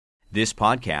This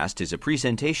podcast is a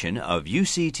presentation of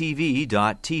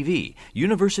UCTV.tv,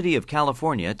 University of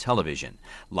California Television.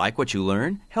 Like what you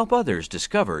learn? Help others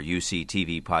discover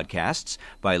UCTV podcasts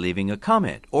by leaving a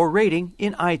comment or rating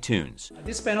in iTunes.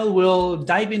 This panel will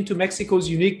dive into Mexico's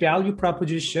unique value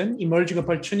proposition, emerging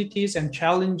opportunities, and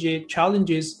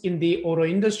challenges in the auto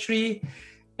industry.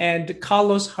 And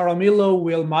Carlos Jaramillo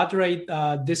will moderate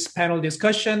this panel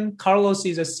discussion. Carlos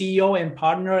is a CEO and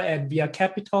partner at Via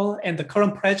Capital and the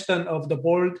current president of the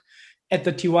board at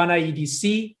the Tijuana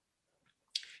EDC.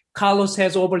 Carlos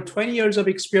has over 20 years of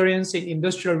experience in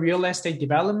industrial real estate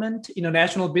development,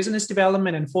 international business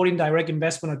development, and foreign direct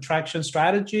investment attraction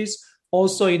strategies,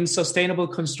 also in sustainable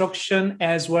construction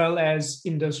as well as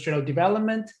industrial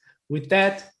development. With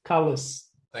that, Carlos.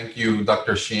 Thank you,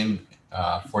 Dr. Shin,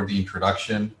 for the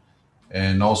introduction,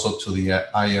 and also to the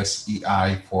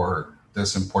ISEI for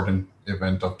this important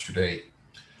event of today.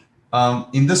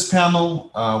 In this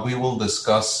panel, we will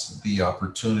discuss the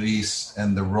opportunities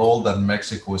and the role that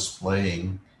Mexico is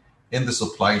playing in the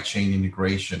supply chain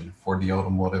integration for the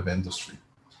automotive industry.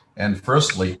 And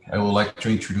firstly, I would like to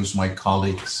introduce my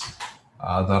colleagues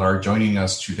that are joining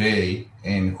us today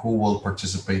and who will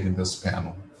participate in this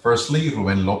panel. Firstly,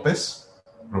 Ruben Lopez.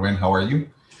 Ruben, how are you?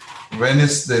 Ruben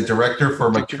is the Director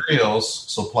for Materials,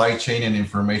 Supply Chain, and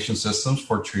Information Systems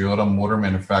for Toyota Motor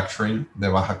Manufacturing de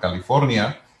Baja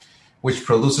California, which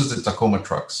produces the Tacoma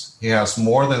trucks. He has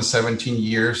more than 17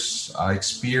 years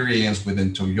experience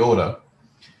within Toyota,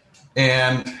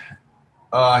 and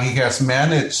he has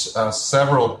managed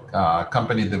several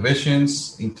company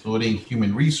divisions, including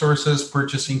human resources,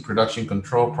 purchasing, production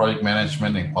control, project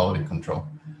management, and quality control.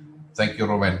 Thank you,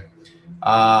 Ruben.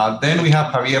 Then we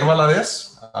have Javier Valadez.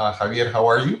 Javier, how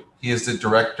are you? He is the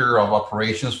Director of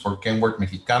Operations for Kenworth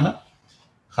Mexicana.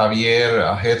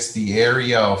 Javier heads the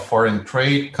area of foreign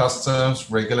trade,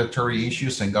 customs, regulatory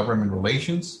issues, and government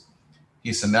relations.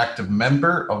 He's an active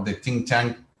member of the think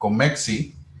tank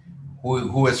COMEXI,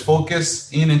 who is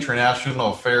focused in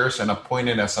international affairs and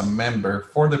appointed as a member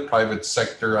for the Private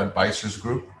Sector Advisors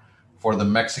Group for the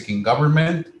Mexican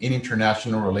government in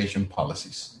international relation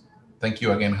policies. Thank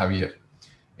you again, Javier.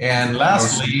 And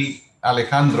lastly,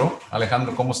 Alejandro.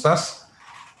 Alejandro, ¿cómo estás?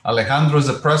 Alejandro is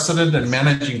the president and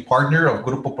managing partner of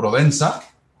Grupo Prodensa,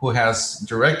 who has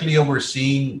directly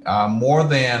overseen more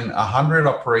than 100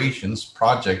 operations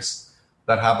projects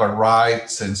that have arrived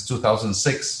since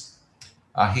 2006.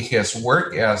 He has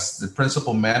worked as the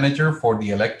principal manager for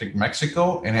the Electric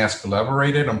Mexico and has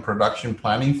collaborated on production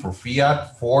planning for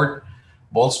Fiat, Ford,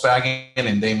 Volkswagen,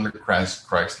 and Daimler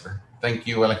Chrysler. Thank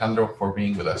you, Alejandro, for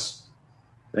being with us.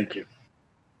 Thank you.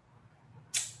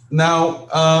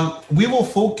 Now, we will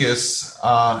focus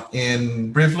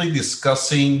in briefly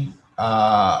discussing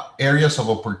areas of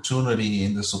opportunity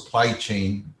in the supply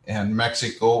chain in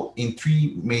Mexico in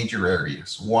three major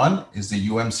areas. One is the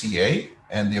UMCA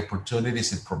and the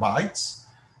opportunities it provides.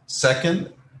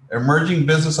 Second, emerging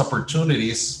business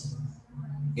opportunities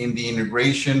in the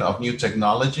integration of new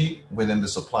technology within the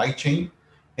supply chain.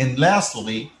 And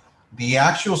lastly, the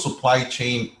actual supply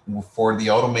chain for the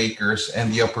automakers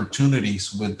and the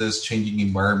opportunities with this changing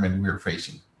environment we're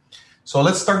facing. So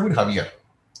let's start with Javier.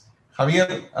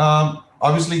 Javier,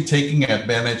 obviously taking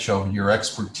advantage of your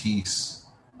expertise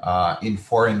in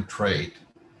foreign trade,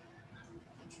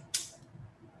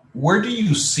 where do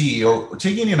you see, or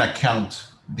taking into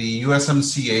account the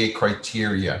USMCA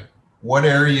criteria, what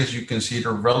areas you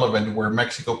consider relevant where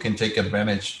Mexico can take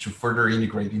advantage to further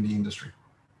integrate in the industry?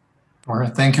 Well,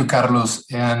 thank you,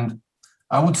 Carlos. And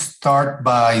I would start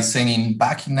by saying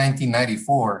back in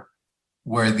 1994,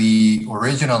 where the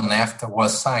original NAFTA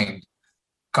was signed,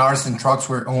 cars and trucks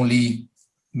were only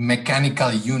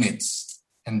mechanical units,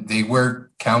 and they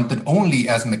were counted only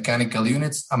as mechanical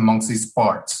units amongst these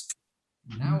parts.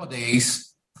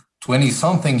 Nowadays,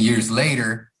 20-something years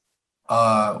later,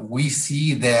 we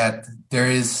see that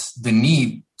there is the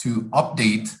need to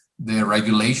update the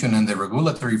regulation and the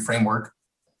regulatory framework,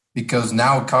 because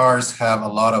now cars have a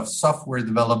lot of software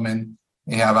development,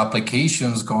 they have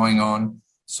applications going on.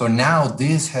 So now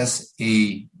this has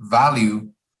a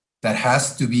value that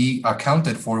has to be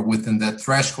accounted for within the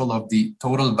threshold of the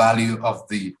total value of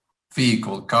the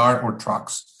vehicle, car or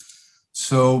trucks.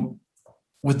 So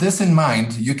with this in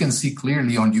mind, you can see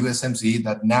clearly on USMCA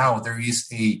that now there is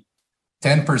a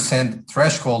 10%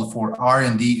 threshold for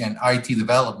R&D and IT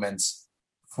developments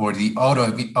for the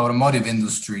automotive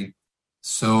industry.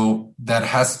 So that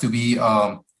has to be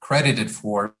credited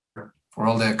for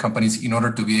all the companies in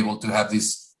order to be able to have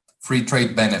these free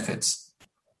trade benefits.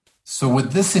 So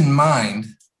with this in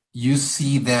mind, you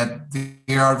see that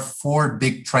there are four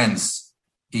big trends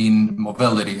in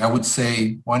mobility. I would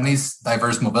say one is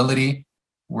diverse mobility.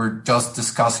 We're just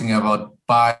discussing about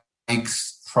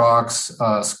bikes, trucks,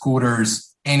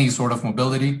 scooters, any sort of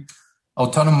mobility.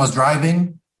 Autonomous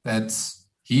driving, that's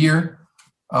here.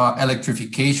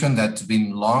 Electrification, that's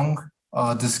been long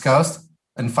discussed.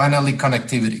 And finally,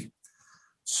 connectivity.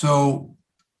 So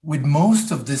with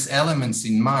most of these elements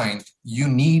in mind, you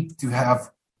need to have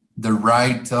the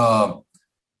right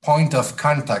point of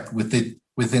contact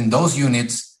within those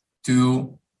units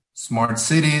to smart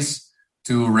cities,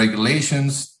 to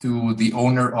regulations, to the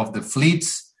owner of the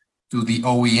fleets, to the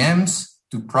OEMs,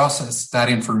 to process that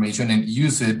information and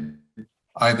use it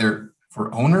either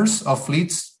for owners of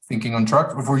fleets, thinking on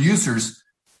truck, or for users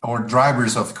or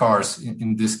drivers of cars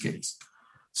in this case.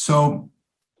 So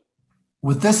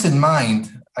with this in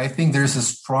mind, I think there's a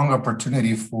strong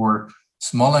opportunity for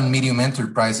small and medium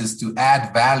enterprises to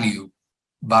add value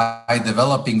by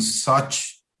developing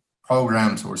such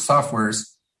programs or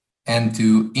softwares and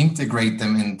to integrate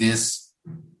them in these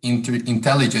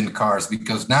intelligent cars,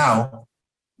 because now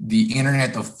the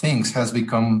Internet of Things has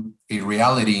become a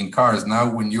reality in cars.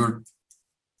 Now, when you're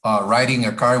riding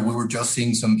a car, we were just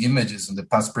seeing some images in the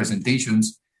past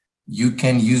presentations, you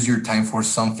can use your time for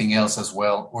something else as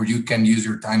well, or you can use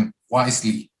your time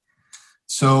wisely.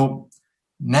 So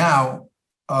now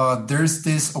there's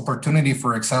this opportunity,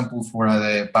 for example, for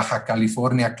the Baja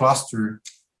California cluster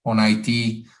on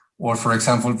IT, or for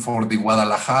example, for the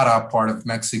Guadalajara part of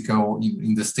Mexico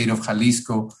in the state of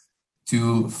Jalisco,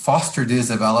 to foster these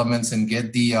developments and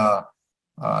get the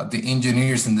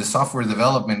engineers and the software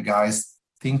development guys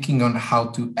thinking on how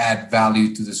to add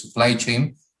value to the supply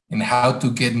chain and how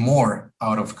to get more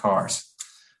out of cars.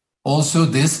 Also,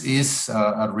 this is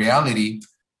a reality.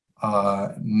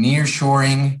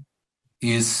 Nearshoring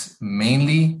is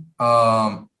mainly,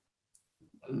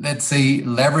 let's say,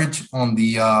 leverage on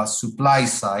the supply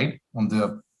side, on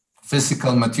the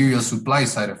physical material supply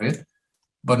side of it.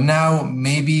 But now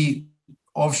maybe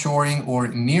offshoring or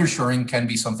nearshoring can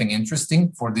be something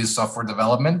interesting for this software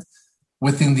development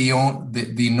within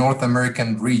the North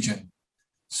American region.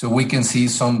 So we can see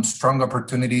some strong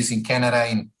opportunities in Canada,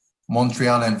 in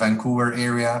Montreal and Vancouver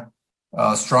area,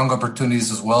 strong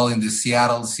opportunities as well in the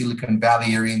Seattle, Silicon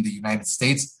Valley area in the United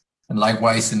States, and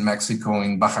likewise in Mexico,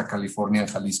 in Baja California and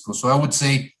Jalisco. So I would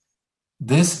say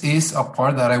this is a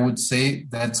part that I would say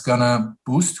that's gonna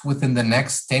boost within the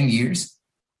next 10 years.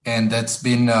 And that's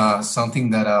been something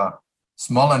that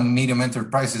small and medium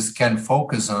enterprises can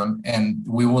focus on. And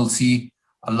we will see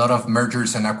a lot of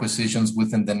mergers and acquisitions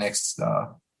within the next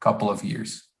couple of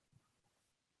years.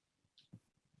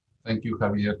 Thank you,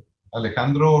 Javier.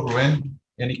 Alejandro, Ruben,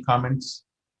 any comments?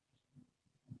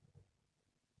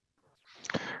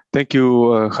 Thank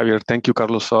you, Javier. Thank you,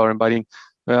 Carlos, for inviting.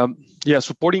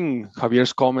 Supporting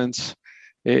Javier's comments,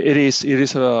 it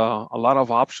is a lot of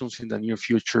options in the near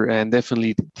future, and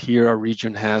definitely here our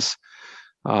region has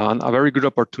a very good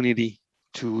opportunity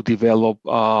to develop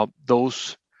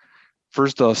those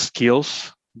first the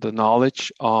skills, the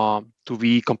knowledge to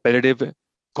be competitive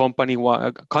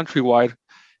countrywide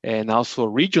and also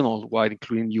regional-wide,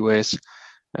 including U.S.,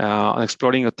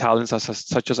 exploring the talents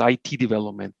such as IT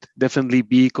development. Definitely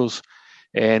vehicles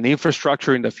and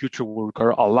infrastructure in the future will require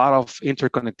a lot of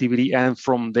interconnectivity, and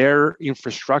from their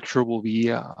infrastructure will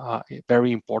be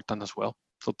very important as well.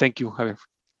 So thank you, Javier.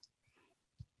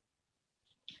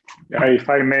 Yeah, if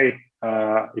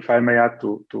I may add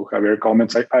to Javier's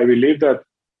comments, I believe that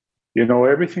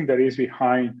everything that is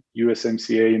behind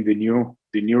USMCA and the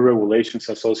new regulations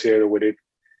associated with it,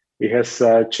 it has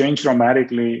changed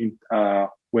dramatically.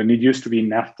 When it used to be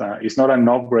NAFTA, it's not an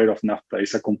upgrade of NAFTA;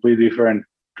 it's a completely different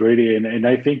treaty, and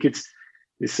I think it's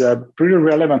pretty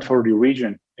relevant for the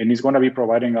region, and it's going to be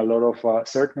providing a lot of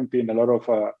certainty and a lot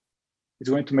of it's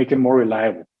going to make it more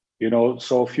reliable.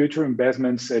 So future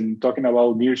investments and talking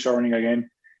about nearshoring again,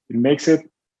 it makes it.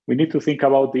 We need to think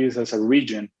about this as a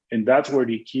region, and that's where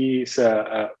the key is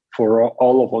for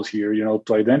all of us here.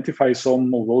 To identify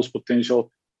some of those potential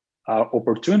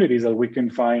opportunities that we can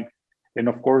find, and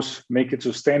of course make it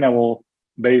sustainable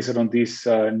based on these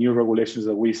new regulations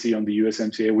that we see on the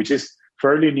USMCA, which is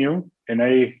fairly new. And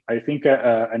I think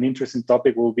an interesting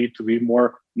topic will be to be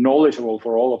more knowledgeable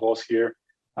for all of us here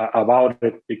about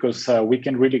it, because we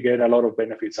can really get a lot of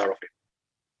benefits out of it.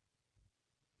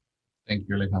 Thank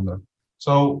you, Alejandro.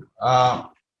 So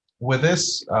with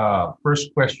this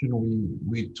first question,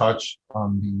 we touched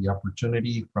on the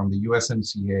opportunity from the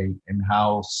USMCA and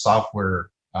how software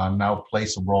now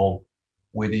plays a role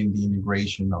within the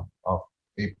integration of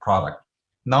a product.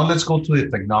 Now let's go to the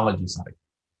technology side.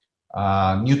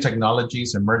 New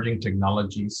technologies, emerging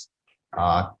technologies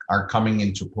are coming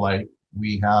into play.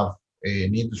 We have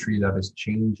an industry that is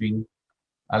changing.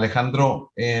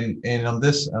 Alejandro, and on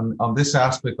this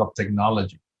aspect of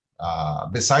technology,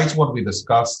 besides what we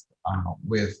discussed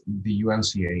with the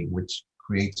UNCA, which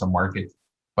creates a market,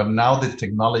 but now the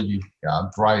technology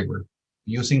driver,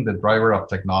 using the driver of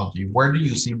technology, where do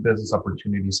you see business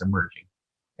opportunities emerging,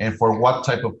 and for what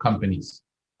type of companies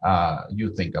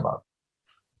you think about?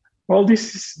 Well,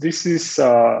 this is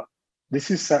a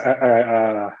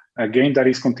game that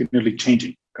is continually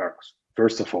changing, Carlos.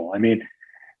 First of all, I mean,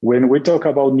 when we talk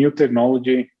about new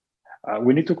technology,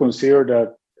 we need to consider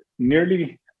that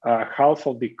nearly half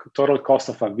of the total cost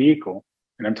of a vehicle,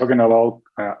 and I'm talking about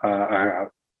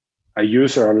a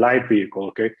user, a light vehicle,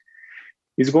 okay,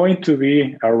 is going to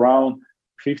be around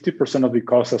 50% of the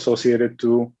cost associated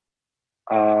to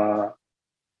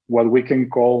what we can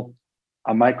call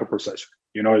a microprocessor,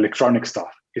 electronic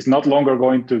stuff. It's not longer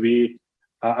going to be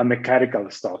a mechanical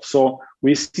stuff. So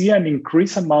we see an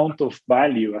increased amount of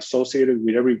value associated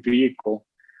with every vehicle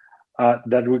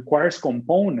that requires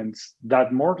components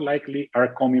that more likely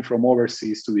are coming from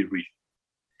overseas to the region.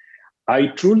 I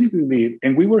truly believe,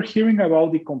 and we were hearing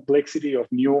about the complexity of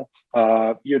new,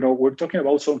 we're talking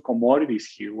about some commodities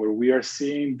here where we are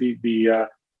seeing the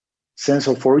sense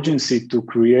of urgency to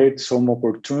create some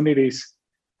opportunities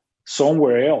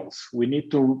somewhere else. We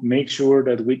need to make sure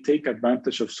that we take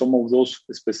advantage of some of those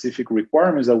specific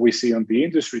requirements that we see on the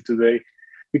industry today,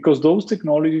 because those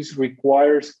technologies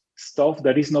requires stuff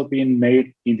that is not being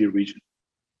made in the region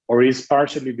or is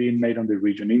partially being made on the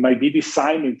region. It might be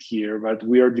designed here, but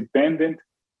we are dependent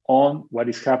on what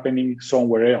is happening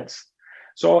somewhere else.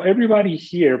 So everybody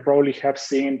here probably have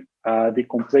seen the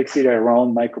complexity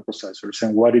around microprocessors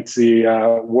and what it's the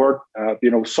world,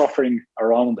 suffering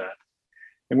around that.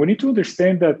 And we need to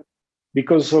understand that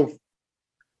because of,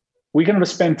 we cannot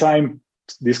spend time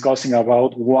discussing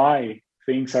about why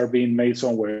things are being made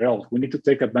somewhere else. We need to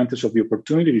take advantage of the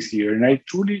opportunities here. And I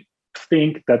truly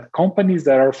think that companies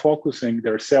that are focusing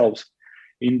themselves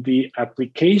in the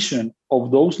application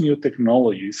of those new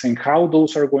technologies and how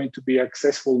those are going to be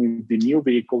accessible in the new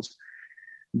vehicles,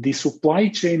 the supply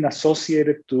chain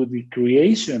associated to the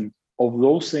creation of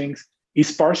those things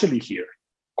is partially here.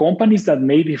 Companies that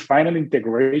made the final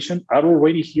integration are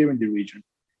already here in the region.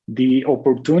 The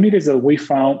opportunities that we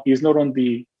found is not on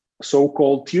the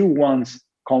so-called tier ones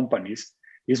companies,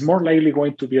 is more likely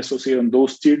going to be associated on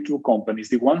those tier two companies,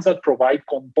 the ones that provide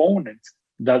components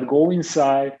that go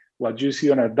inside what you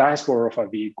see on a dashboard of a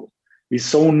vehicle. It's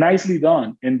so nicely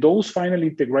done. And those final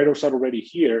integrators are already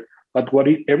here, but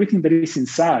everything that is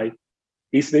inside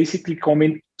is basically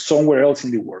coming somewhere else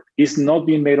in the world. It's not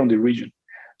being made on the region.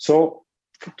 So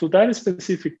to that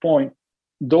specific point,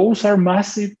 those are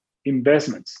massive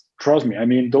investments. Trust me. I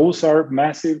mean, those are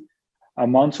massive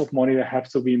amounts of money that have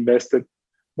to be invested.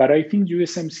 But I think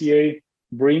USMCA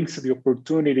brings the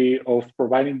opportunity of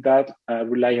providing that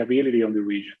reliability on the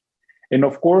region. And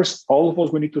of course, all of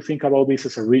us, we need to think about this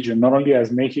as a region, not only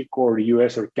as Mexico or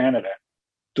US or Canada.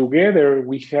 Together,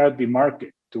 we have the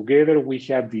market. Together, we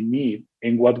have the need.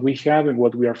 And what we have and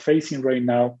what we are facing right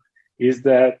now is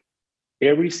that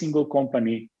every single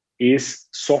company is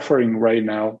suffering right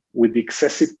now with the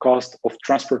excessive cost of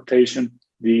transportation,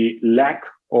 the lack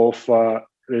of,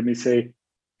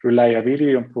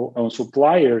 reliability on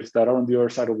suppliers that are on the other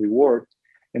side of the world.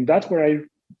 And that's where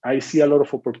I see a lot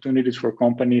of opportunities for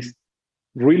companies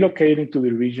relocating to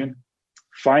the region,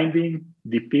 finding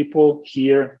the people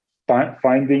here,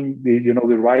 finding the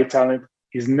right talent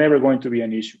is never going to be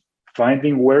an issue.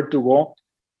 Finding where to go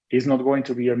is not going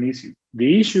to be an issue.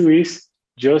 The issue is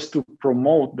just to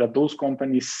promote that those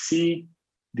companies see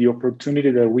the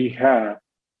opportunity that we have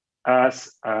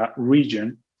as a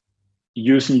region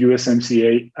using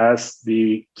USMCA as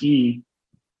the key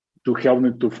to help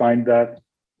them to find that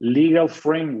legal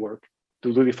framework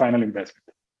to do the final investment.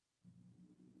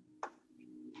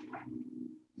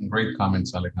 Great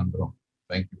comments, Alejandro.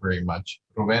 Thank you very much.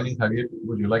 Ruben and Javier,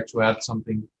 would you like to add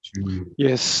something to?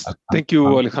 Yes, thank you,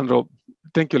 Alejandro.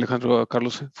 Thank you, Alejandro.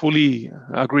 Carlos, fully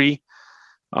agree.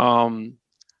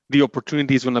 The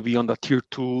opportunity is going to be on the tier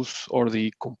twos or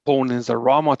the components, the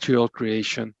raw material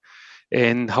creation,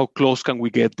 and how close can we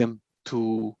get them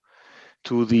to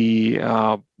the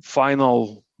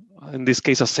final, in this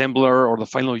case, assembler or the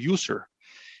final user.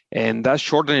 And that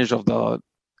shortage of the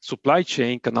supply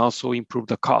chain can also improve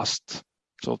the cost.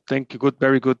 So thank you. Good,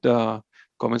 very good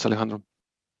comments, Alejandro.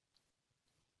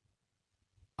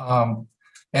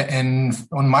 And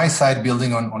on my side,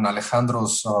 building on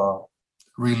Alejandro's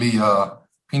really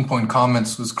pinpoint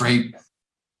comments was great. I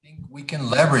think we can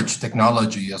leverage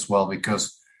technology as well,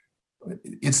 because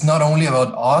it's not only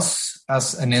about us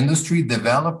as an industry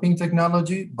developing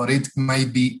technology, but it may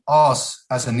be us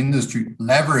as an industry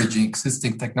leveraging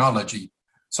existing technology,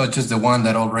 such as the one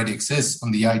that already exists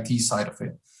on the IT side of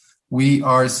it. We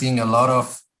are seeing a lot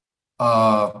of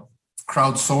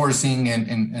crowdsourcing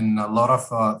and a lot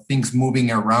of things moving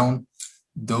around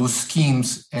those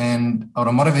schemes, and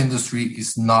automotive industry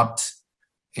is not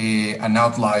an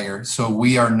outlier. So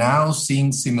we are now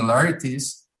seeing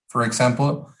similarities. For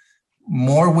example,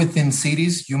 more within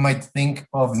cities, you might think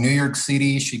of New York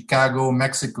City, Chicago,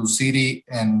 Mexico City,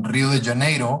 and Rio de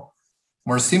Janeiro,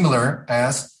 more similar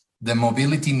as the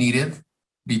mobility needed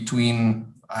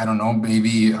between, I don't know,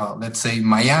 maybe let's say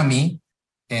Miami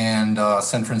and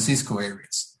San Francisco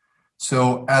areas.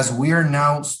 So as we are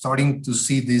now starting to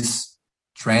see these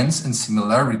trends and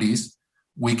similarities,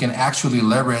 we can actually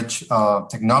leverage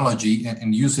technology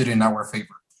and use it in our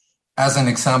favor. As an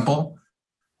example,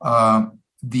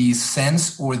 the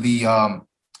sense or the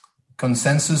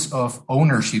consensus of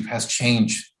ownership has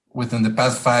changed within the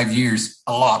past 5 years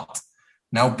a lot.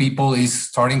 Now people is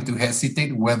starting to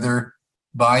hesitate whether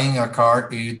buying a car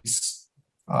is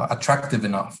attractive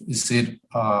enough. Is it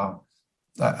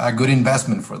a good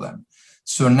investment for them?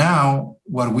 So now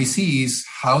what we see is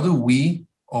how do we,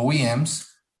 OEMs,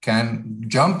 can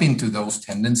jump into those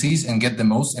tendencies and get the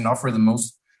most and offer the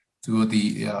most to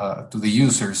the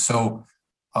users. So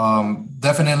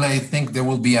definitely, I think there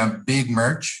will be a big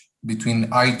merge between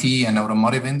IT and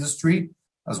automotive industry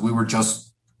as we were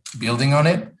just building on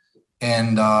it.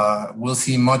 And we'll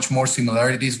see much more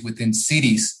similarities within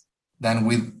cities than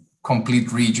with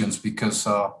complete regions because,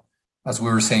 as we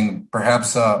were saying,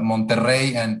 perhaps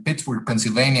Monterrey and Pittsburgh,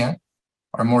 Pennsylvania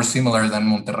are more similar than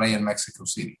Monterrey and Mexico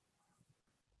City.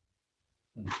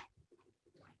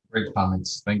 Great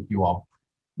comments. Thank you all.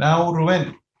 Now,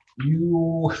 Ruben,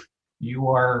 you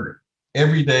are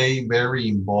every day very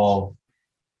involved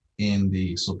in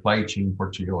the supply chain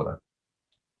for Toyota.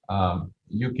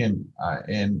 You can,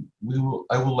 and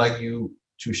I would like you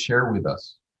to share with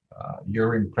us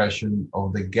your impression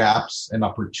of the gaps and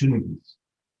opportunities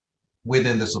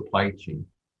within the supply chain.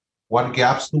 What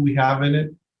gaps do we have in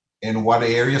it, and what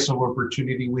areas of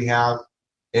opportunity we have?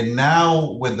 And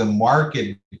now with the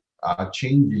market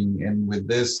changing and with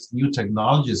this new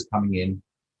technologies coming in,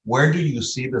 where do you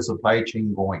see the supply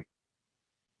chain going?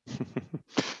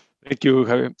 Thank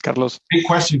you, Carlos. Big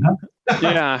question, huh?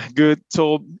 Yeah, good.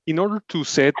 So in order to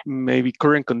set maybe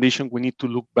current condition, we need to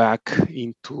look back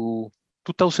into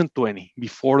 2020,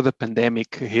 before the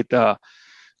pandemic hit a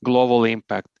global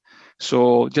impact.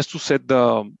 So just to set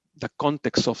the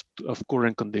context of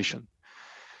current condition.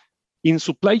 In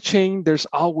supply chain, there's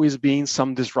always been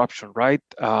some disruption, right?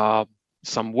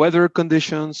 Some weather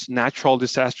conditions, natural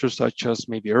disasters such as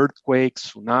maybe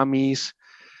earthquakes, tsunamis.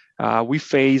 We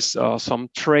face some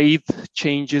trade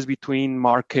changes between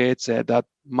markets that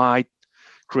might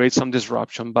create some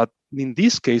disruption. But in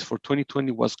this case, for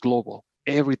 2020 was global.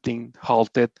 Everything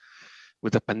halted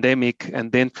with the pandemic,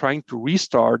 and then trying to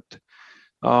restart,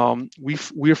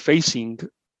 we're facing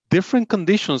different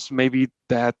conditions maybe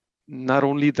that not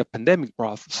only the pandemic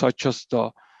brought, such as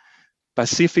the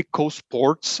Pacific Coast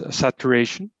ports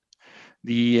saturation,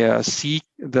 the sea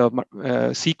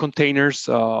containers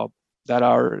that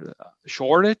are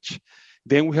shortage.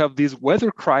 Then we have this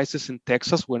weather crisis in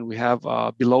Texas when we have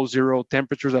below zero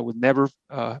temperatures that we never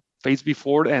faced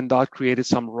before, and that created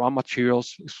some raw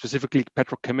materials, specifically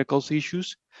petrochemicals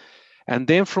issues. And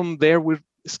then from there, we're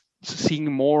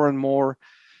seeing more and more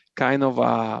kind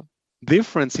of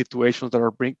different situations that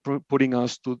are putting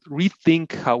us to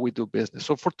rethink how we do business.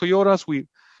 So for Toyota,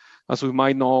 as we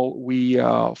might know, we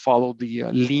follow the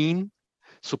lean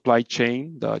supply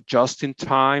chain, the just in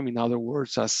time, in other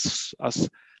words, as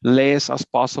less as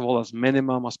possible, as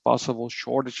minimum as possible,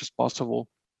 shortage as possible,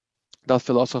 that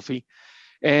philosophy.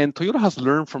 And Toyota has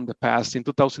learned from the past. In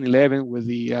 2011, with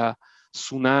the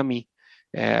tsunami,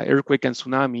 earthquake and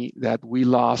tsunami that we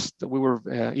were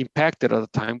impacted at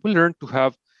the time, we learned to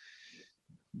have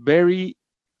very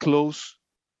close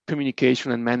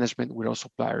communication and management with our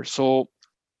suppliers. So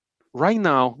right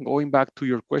now, going back to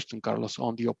your question, Carlos,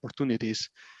 on the opportunities,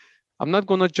 I'm not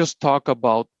going to just talk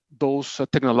about those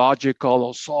technological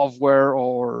or software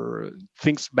or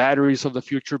things, batteries of the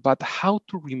future, but how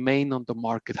to remain on the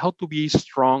market, how to be a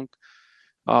strong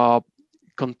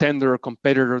contender or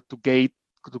competitor to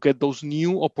get those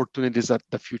new opportunities that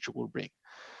the future will bring.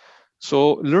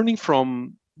 So learning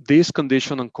from this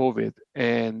condition on COVID,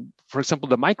 and for example,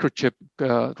 the microchip,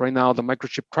 right now, the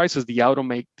microchip crisis the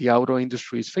auto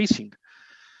industry is facing.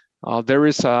 There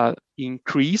is an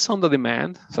increase on the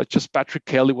demand, such as Patrick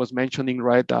Kelly was mentioning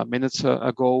minutes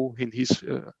ago in his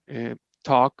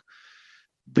talk.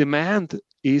 Demand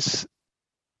is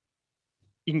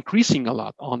increasing a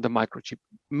lot on the microchip.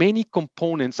 Many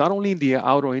components, not only in the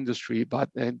auto industry, but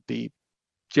in the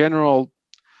general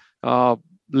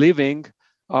living,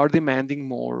 are demanding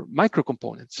more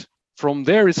microcomponents. From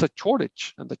there is a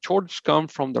shortage, and the shortage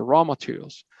comes from the raw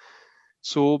materials.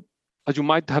 So, as you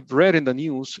might have read in the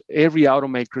news, every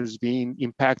automaker is being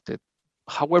impacted.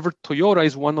 However, Toyota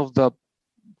is one of the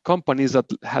companies that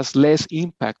has less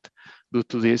impact due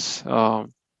to this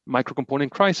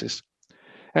microcomponent crisis.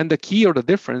 And the key or the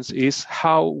difference is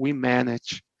how we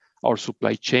manage our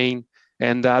supply chain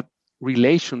and that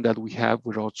relation that we have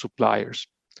with our suppliers.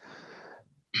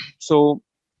 So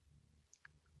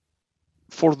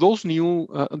for those new,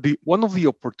 one of the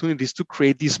opportunities to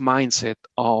create this mindset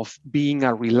of being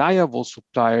a reliable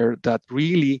supplier that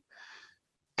really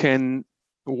can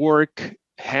work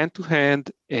hand to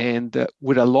hand and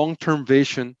with a long-term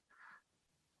vision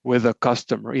with a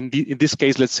customer. In this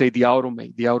case, let's say the auto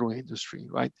industry,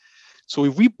 right? So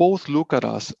if we both look at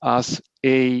us as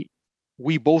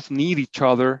we both need each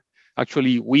other.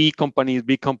 Actually, big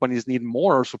companies need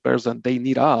more suppliers than they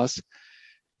need us.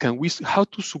 How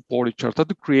to support each other, how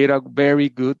to create a very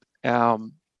good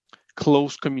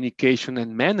close communication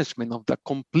and management of the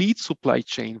complete supply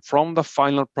chain from the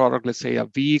final product, let's say a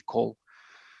vehicle,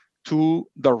 to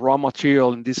the raw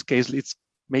material. In this case, it's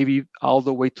maybe all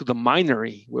the way to the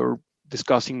minery. We're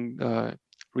discussing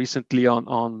recently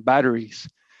on batteries,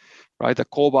 right? The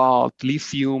cobalt,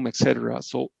 lithium, etc.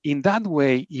 So in that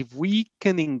way, if we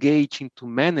can engage into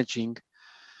managing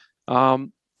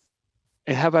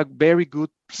and have a very good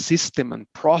system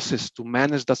and process to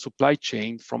manage the supply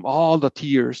chain from all the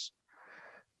tiers,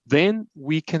 then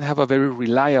we can have a very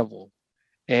reliable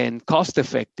and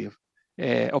cost-effective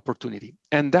opportunity.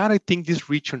 And that I think this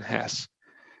region has.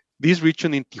 This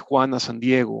region in Tijuana, San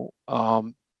Diego,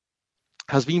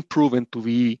 has been proven to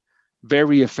be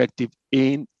very effective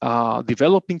in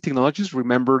developing technologies.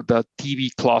 Remember the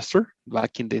TV cluster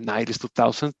back in the 90s,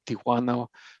 2000s, Tijuana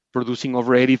producing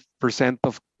over 80%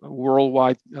 of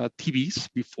worldwide TVs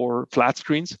before flat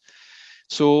screens.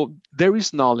 So there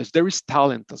is knowledge, there is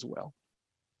talent as well.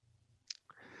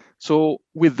 So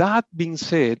with that being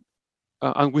said,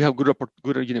 and we have good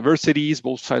universities,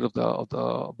 both sides of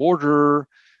the border,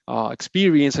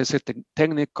 experience, I said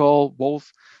technical,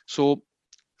 both. So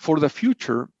for the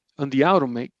future on the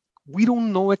automate, we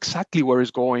don't know exactly where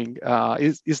it's going.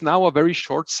 It's now a very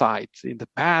short sight. In the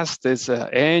past, there's an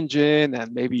engine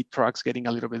and maybe trucks getting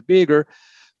a little bit bigger.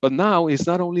 But now it's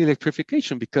not only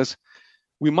electrification, because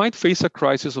we might face a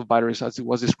crisis of batteries, as it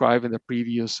was described in the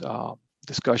previous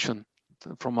discussion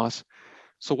from us.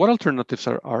 So what alternatives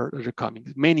are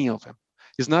coming? Many of them.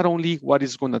 It's not only what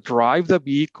is going to drive the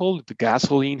vehicle, the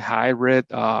gasoline, hybrid.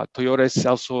 Toyota is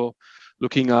also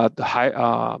looking at the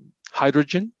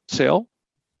hydrogen cell,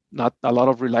 not a lot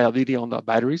of reliability on the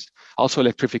batteries, also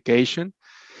electrification.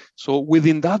 So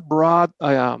within that broad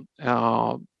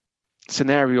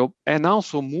scenario, and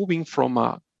also moving from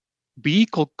a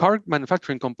vehicle car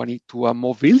manufacturing company to a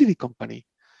mobility company,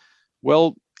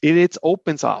 well, it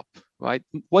opens up, right?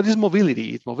 What is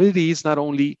mobility? Mobility is not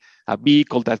only a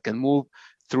vehicle that can move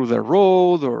through the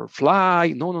road or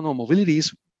fly. No. Mobility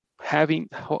is having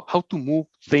how to move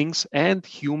things and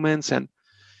humans and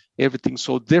everything.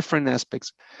 So different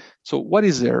aspects. So what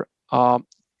is there?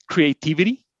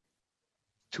 Creativity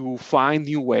to find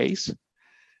new ways.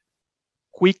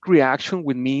 Quick reaction,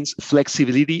 which means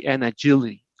flexibility and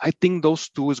agility. I think those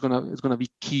two is gonna be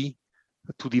key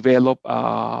to develop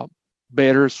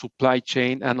better supply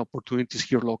chain and opportunities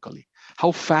here locally.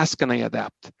 How fast can I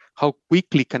adapt? How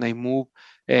quickly can I move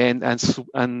and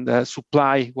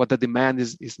supply what the demand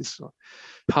is?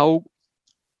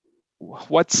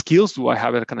 What skills do I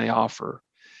have that can I offer?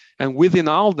 And within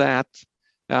all that,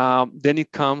 then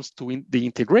it comes to the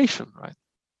integration, right?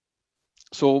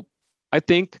 So I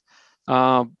think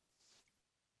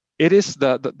it is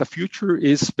the future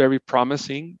is very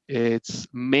promising. It's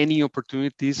many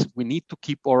opportunities. We need to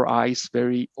keep our eyes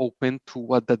very open to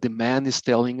what the demand is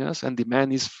telling us, and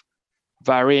demand is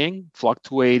varying,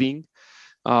 fluctuating,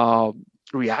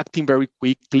 reacting very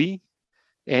quickly.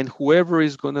 And whoever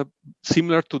is going to,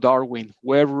 similar to Darwin,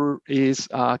 whoever is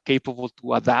capable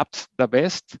to adapt the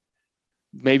best,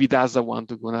 maybe that's the one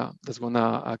that's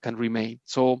gonna can remain.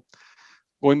 So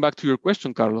going back to your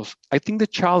question, Carlos, I think the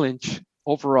challenge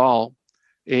overall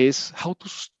is how to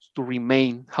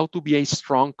remain, how to be a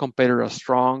strong competitor, a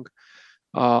strong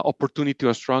opportunity,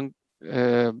 a strong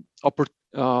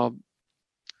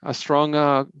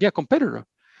competitor.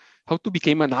 how to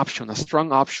become an option, a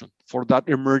strong option for that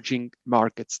emerging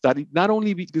markets. That it not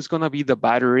only is going to be the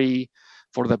battery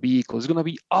for the vehicle, it's going to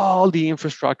be all the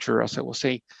infrastructure, as I was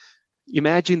saying.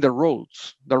 Imagine the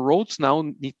roads. The roads now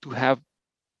need to have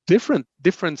different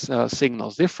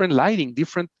signals, different lighting,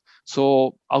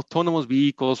 so autonomous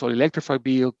vehicles or electrified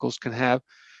vehicles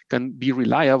can be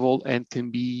reliable and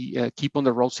can be keep on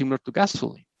the road similar to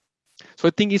gasoline. So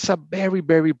I think it's a very,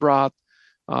 very broad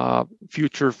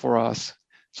future for us.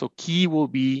 So key will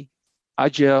be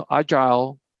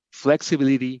agile,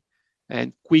 flexibility,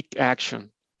 and quick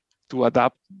action to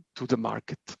adapt to the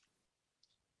market.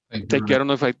 Thank you. I don't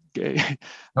know if I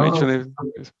mentioned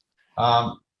it.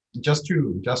 Just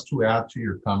to add to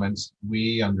your comments,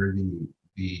 we under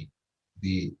the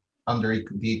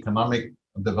economic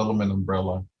development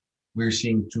umbrella, we're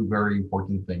seeing two very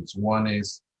important things. One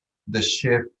is the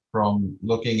shift from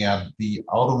looking at the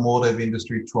automotive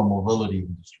industry to a mobility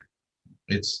industry.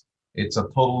 It's a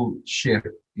total shift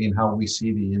in how we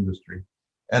see the industry.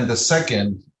 And the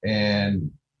second, and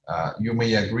you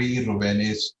may agree, Ruben,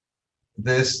 is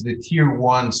the tier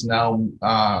ones now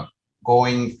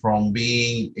going from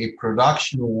being a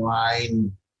production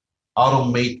line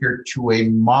automaker to a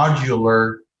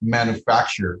modular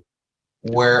manufacturer,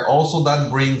 where also that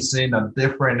brings in a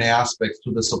different aspects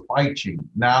to the supply chain.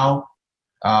 Now,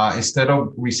 instead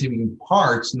of receiving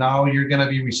parts, now you're going to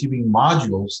be receiving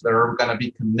modules that are going to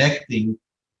be connecting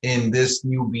in this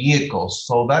new vehicles.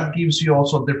 So that gives you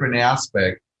also a different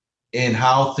aspect in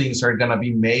how things are going to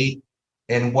be made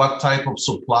and what type of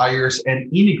suppliers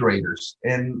and integrators.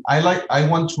 And I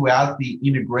want to add the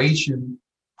integration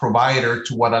provider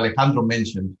to what Alejandro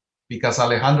mentioned, because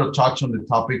Alejandro touched on the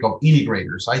topic of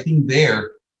integrators. I think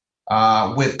there,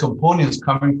 with components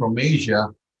coming from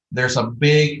Asia, there's a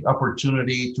big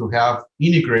opportunity to have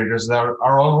integrators that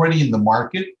are already in the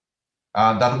market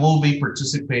that will be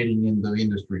participating in the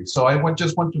industry. So I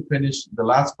just want to finish the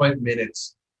last 5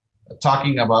 minutes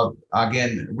talking about,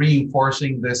 again,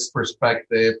 reinforcing this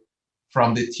perspective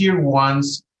from the tier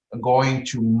ones going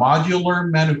to modular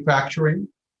manufacturing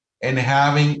and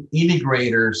having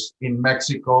integrators in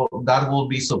Mexico that will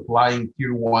be supplying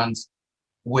tier ones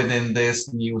within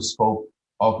this new scope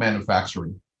of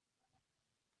manufacturing.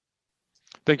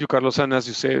 Thank you, Carlos. And as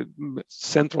you say,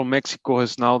 Central Mexico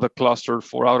is now the cluster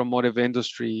for automotive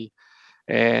industry,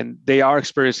 and they are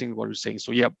experiencing what you're saying.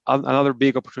 So yeah, another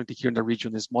big opportunity here in the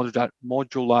region is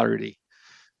modularity,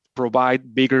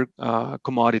 provide bigger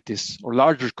commodities or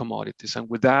larger commodities. And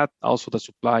with that, also the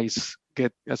supply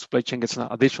chain gets an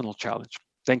additional challenge.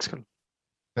 Thanks, Carlos.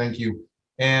 Thank you.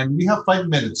 And we have 5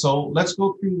 minutes. So let's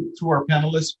go to our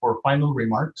panelists for final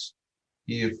remarks.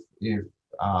 If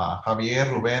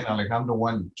Javier, Ruben, Alejandro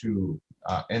want to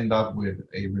end up with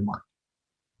a remark.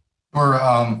 Sure.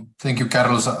 Thank you,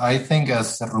 Carlos. I think,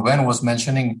 as Ruben was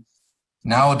mentioning,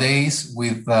 nowadays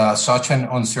with such an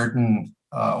uncertain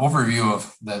overview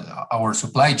of our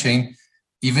supply chain,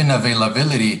 even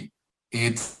availability,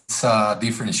 it's a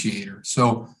differentiator.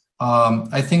 So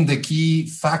I think the key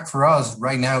fact for us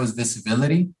right now is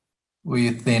visibility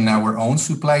within our own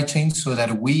supply chain so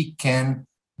that we can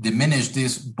diminish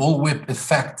this bullwhip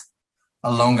effect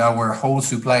along our whole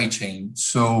supply chain.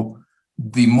 So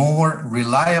the more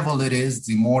reliable it is,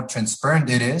 the more transparent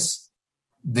it is,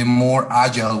 the more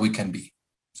agile we can be.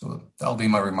 So that'll be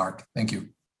my remark. Thank you.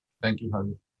 Thank you,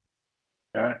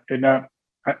 Javier. And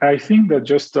I think that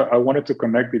just I wanted to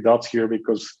connect the dots here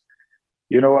because,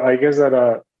 I guess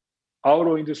that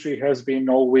auto industry has been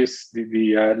always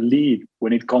the lead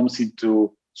when it comes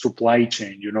into supply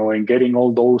chain, and getting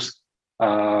all those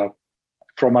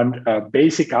from a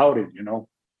basic outage,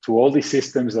 to all these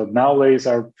systems that nowadays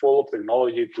are full of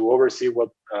technology to oversee what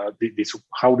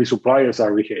how the suppliers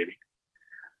are behaving.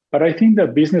 But I think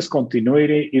that business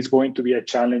continuity is going to be a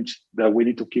challenge that we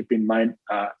need to keep in mind,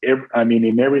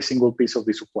 in every single piece of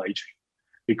the supply chain.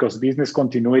 Because business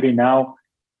continuity now,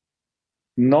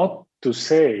 not to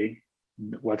say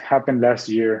what happened last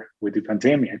year with the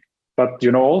pandemic, but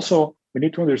also we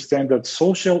need to understand that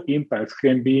social impacts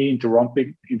can be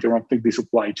interrupting the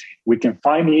supply chain. We can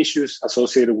find issues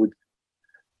associated with,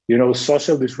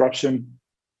 social disruption,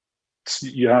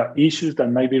 issues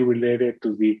that might be related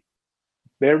to the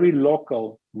very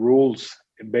local rules,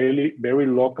 very, very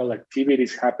local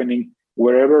activities happening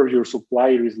wherever your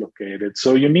supplier is located.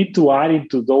 So you need to add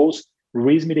into those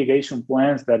risk mitigation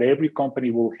plans that every company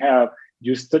will have.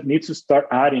 You need to start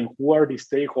adding who are the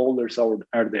stakeholders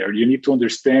are there. You need to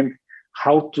understand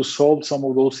how to solve some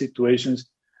of those situations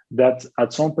that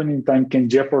at some point in time can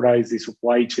jeopardize the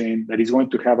supply chain that is going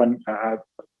to have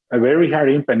a very hard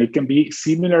impact. It can be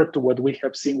similar to what we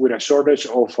have seen with a shortage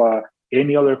of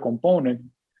any other component,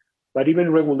 but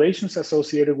even regulations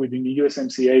associated with the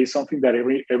USMCA is something that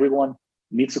everyone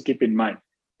needs to keep in mind.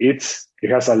 It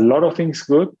has a lot of things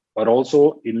good, but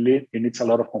also it needs a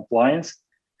lot of compliance.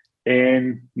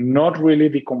 And not really,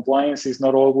 the compliance is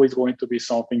not always going to be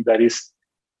something that is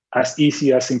as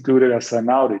easy as included as an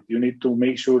audit. You need to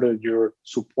make sure that your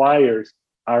suppliers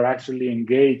are actually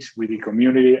engaged with the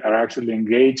community, are actually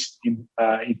engaged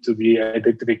into the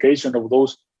identification of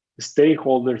those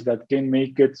stakeholders that can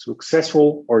make it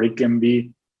successful, or it can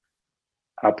be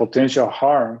a potential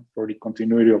harm for the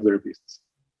continuity of their business.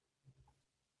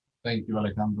 Thank you,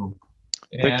 Alejandro.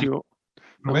 Thank you.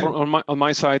 On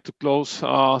my side, to close,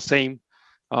 same.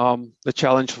 The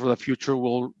challenge for the future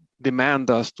will demand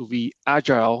us to be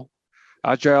agile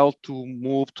to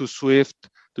move to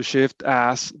shift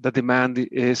as the demand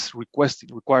is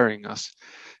requiring us.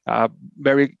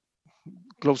 Very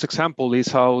close example is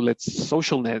how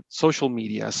social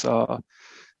medias.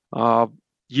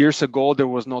 Years ago, there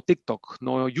was no TikTok,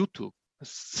 no YouTube.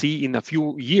 See in a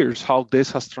few years how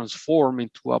this has transformed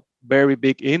into a very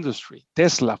big industry.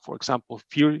 Tesla, for example, a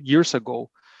few years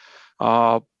ago,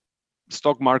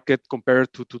 stock market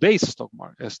compared to today's stock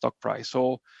price.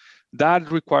 So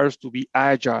that requires to be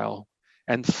agile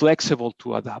and flexible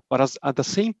to adapt. But at the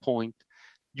same point,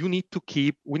 we need to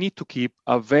keep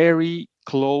a very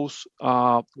close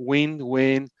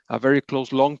win-win, a very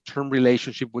close long-term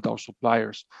relationship with our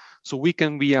suppliers, so we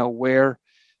can be aware.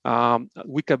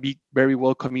 We can be very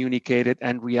well communicated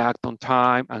and react on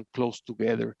time and close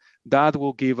together. That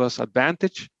will give us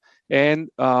advantage and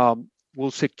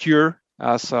will secure,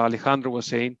 as Alejandro was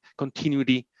saying,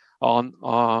 continuity on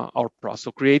our process.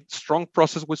 So create strong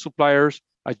process with suppliers,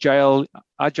 agile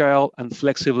and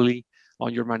flexibly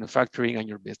on your manufacturing and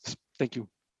your business. Thank you.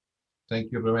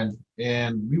 Thank you, Ruben.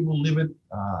 And we will leave it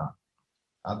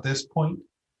at this point.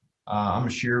 I'm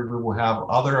sure we will have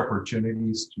other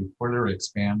opportunities to further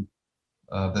expand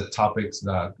the topics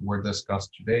that were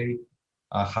discussed today.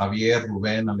 Javier,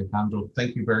 Ruben, Alejandro,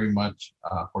 thank you very much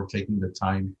for taking the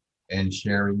time and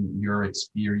sharing your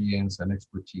experience and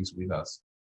expertise with us.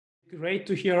 Great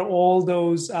to hear all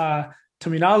those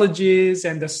terminologies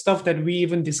and the stuff that we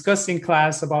even discussed in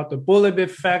class about the bullet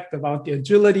effect, about the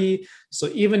agility. So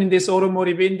even in this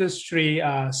automotive industry,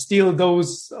 still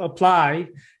those apply.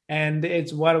 And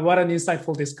it's what an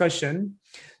insightful discussion.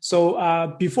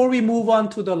 So before we move on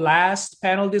to the last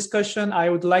panel discussion, I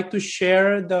would like to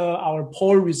share our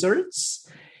poll results.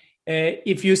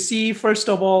 If you see, first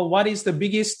of all, what is the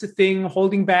biggest thing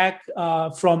holding back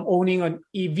from owning an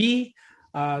EV?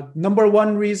 Number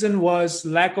one reason was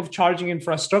lack of charging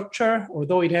infrastructure.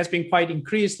 Although it has been quite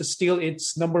increased, still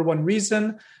it's number one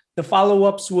reason. The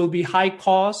follow-ups will be high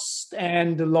cost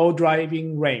and low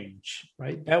driving range,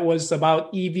 right? That was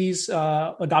about EVs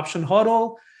adoption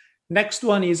hurdle. Next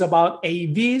one is about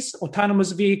AVs,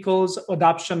 autonomous vehicles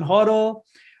adoption hurdle.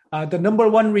 The number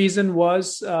one reason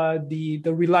was the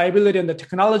reliability and the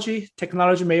technology.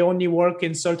 Technology may only work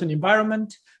in certain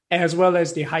environment, as well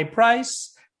as the high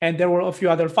price. And there were a few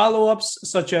other follow-ups,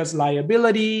 such as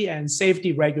liability and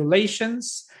safety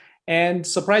regulations. And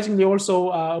surprisingly,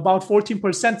 also about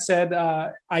 14% said,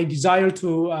 I desire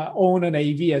to own an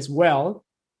AV as well.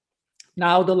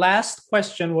 Now, the last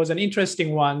question was an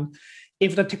interesting one.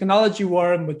 If the technology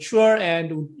were mature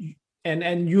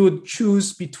and you would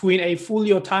choose between a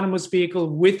fully autonomous vehicle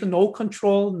with no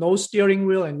control, no steering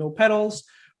wheel, and no pedals,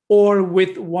 or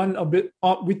with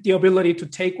the ability to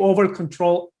take over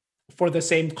control for the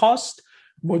same cost,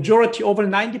 majority, over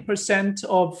 90%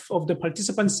 of the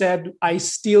participants said, I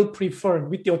still prefer,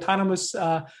 with the autonomous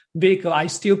vehicle, I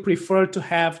still prefer to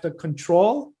have the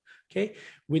control. Okay.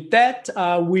 With that,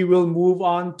 we will move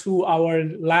on to our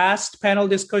last panel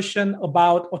discussion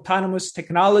about autonomous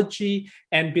technology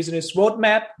and business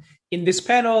roadmap. In this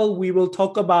panel, we will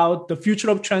talk about the future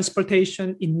of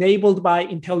transportation enabled by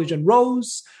intelligent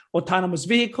roads, autonomous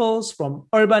vehicles, from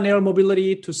urban air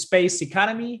mobility to space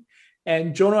economy.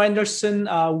 And Jono Anderson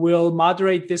will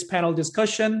moderate this panel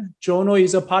discussion. Jono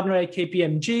is a partner at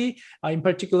KPMG, in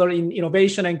particular in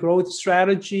innovation and growth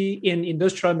strategy in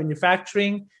industrial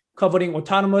manufacturing, covering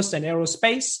autonomous and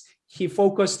aerospace. He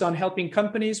focused on helping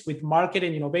companies with market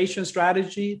and innovation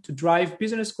strategy to drive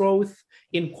business growth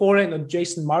in core and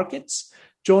adjacent markets.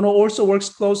 Jono also works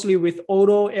closely with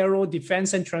auto, aero,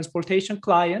 defense, and transportation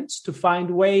clients to find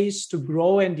ways to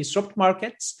grow and disrupt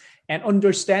markets and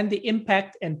understand the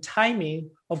impact and timing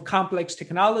of complex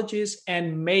technologies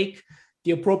and make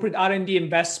the appropriate R&D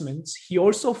investments. He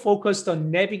also focused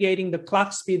on navigating the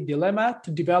clock speed dilemma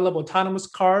to develop autonomous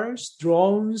cars,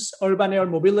 drones, urban air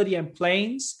mobility, and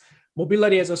planes,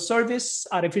 mobility as a service,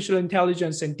 artificial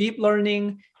intelligence and deep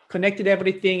learning, connected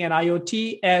everything and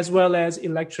IoT, as well as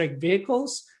electric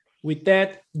vehicles. With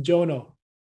that, Jono.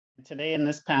 Today in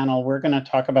this panel, we're going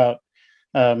to talk about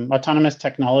autonomous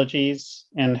technologies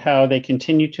and how they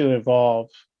continue to evolve,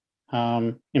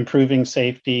 improving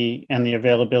safety and the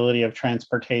availability of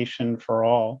transportation for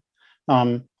all.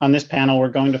 On this panel, we're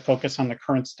going to focus on the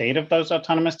current state of those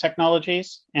autonomous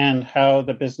technologies and how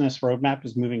the business roadmap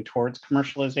is moving towards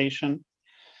commercialization.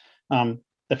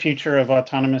 The future of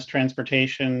autonomous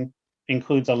transportation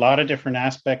includes a lot of different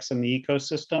aspects in the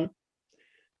ecosystem.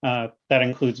 That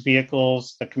includes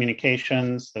vehicles, the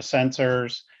communications, the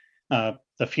sensors,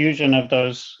 the fusion of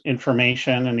those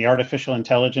information and the artificial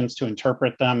intelligence to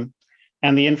interpret them,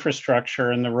 and the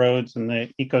infrastructure and the roads and the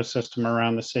ecosystem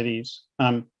around the cities.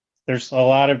 There's a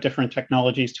lot of different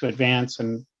technologies to advance,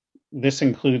 and this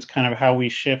includes kind of how we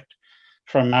shift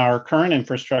from our current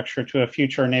infrastructure to a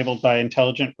future enabled by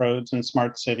intelligent roads and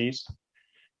smart cities.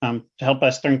 To help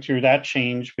us think through that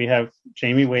change, we have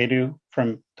Jamie Waydo,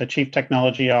 from the Chief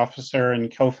Technology Officer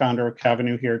and co-founder of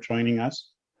Cavenue, here joining us.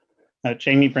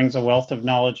 Jamie brings a wealth of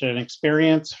knowledge and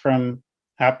experience from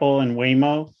Apple and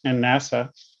Waymo and NASA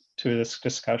to this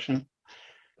discussion.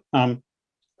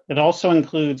 It also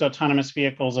includes autonomous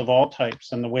vehicles of all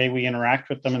types and the way we interact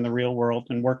with them in the real world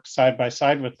and work side by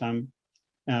side with them,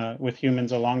 with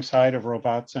humans alongside of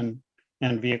robots and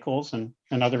vehicles and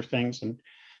other things. And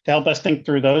to help us think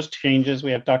through those changes,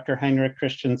 we have Dr. Heinrich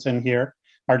Christensen here,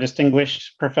 our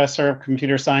distinguished professor of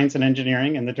computer science and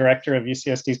engineering and the director of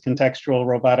UCSD's Contextual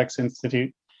Robotics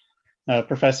Institute.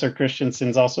 Professor Christensen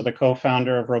is also the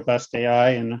co-founder of Robust AI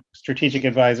and strategic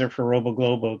advisor for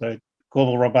RoboGlobo, the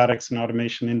Global Robotics and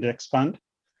Automation Index Fund.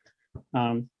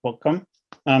 Welcome.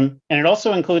 And it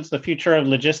also includes the future of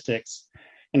logistics,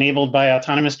 enabled by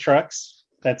autonomous trucks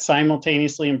that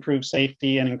simultaneously improve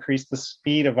safety and increase the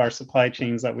speed of our supply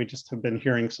chains that we just have been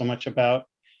hearing so much about.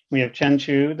 We have Chen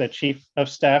Chu, the Chief of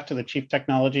Staff to the Chief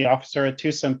Technology Officer at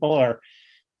TuSimple, our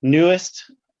newest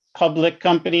public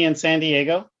company in San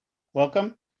Diego.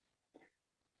 Welcome.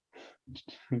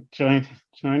 Join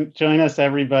us,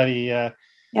 everybody.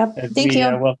 Yep. Thank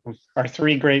you. Welcome our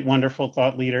three great, wonderful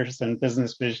thought leaders and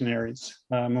business visionaries.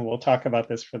 And we'll talk about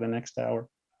this for the next hour.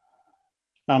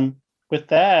 With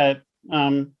that,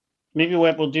 maybe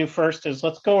what we'll do first is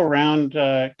let's go around,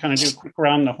 kind of do a quick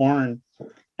round the horn,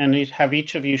 and have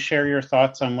each of you share your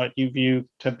thoughts on what you view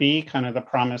to be kind of the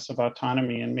promise of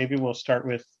autonomy. And maybe we'll start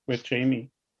with Jamie.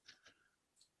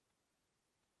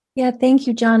 Yeah, thank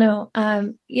you, Jono.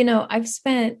 I've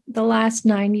spent the last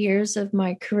 9 years of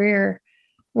my career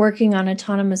working on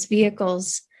autonomous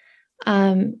vehicles.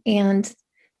 And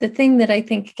the thing that I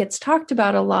think gets talked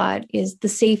about a lot is the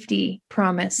safety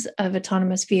promise of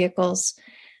autonomous vehicles.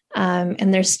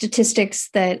 And there's statistics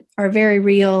that are very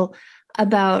real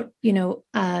about,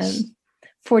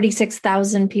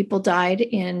 46,000 people died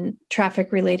in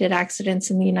traffic-related accidents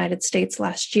in the United States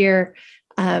last year.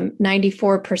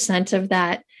 94% of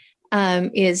that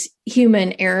is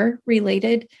human error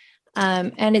related.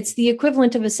 And it's the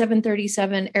equivalent of a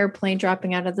 737 airplane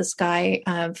dropping out of the sky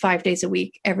 5 days a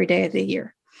week, every day of the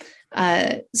year.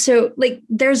 So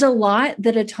there's a lot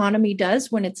that autonomy does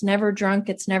when it's never drunk,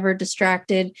 it's never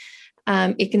distracted.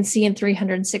 It can see in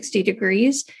 360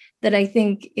 degrees that I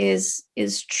think is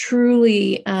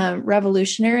truly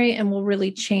revolutionary and will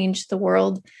really change the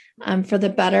world for the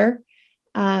better.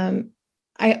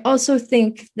 I also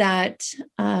think that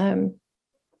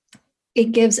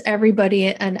it gives everybody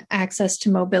an access to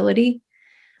mobility.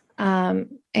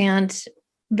 And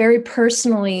very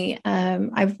personally,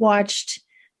 I've watched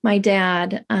my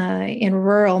dad in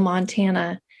rural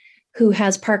Montana who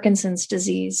has Parkinson's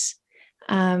disease.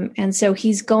 And so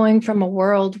he's going from a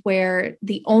world where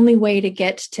the only way to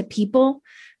get to people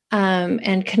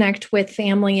and connect with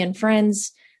family and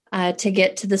friends, to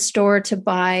get to the store to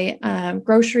buy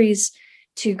groceries,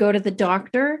 to go to the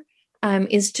doctor,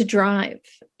 is to drive.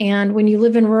 And when you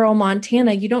live in rural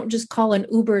Montana, you don't just call an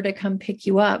Uber to come pick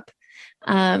you up.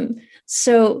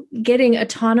 So getting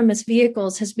autonomous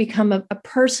vehicles has become a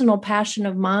personal passion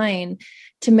of mine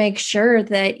to make sure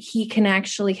that he can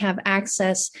actually have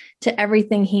access to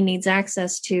everything he needs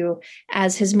access to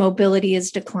as his mobility is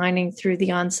declining through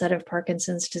the onset of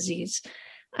Parkinson's disease.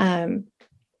 And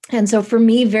so for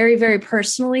me, very, very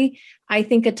personally, I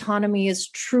think autonomy is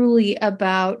truly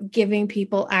about giving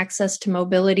people access to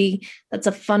mobility. That's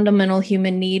a fundamental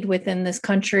human need within this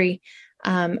country.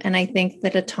 And I think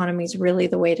that autonomy is really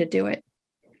the way to do it.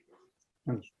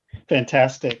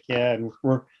 Fantastic. Yeah. And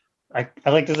I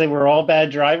like to say we're all bad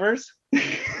drivers.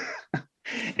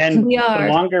 And we are.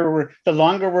 The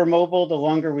longer we're mobile, the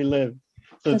longer we live.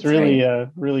 So it's really,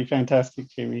 really fantastic,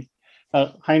 Jamie.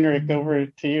 Heinrich, over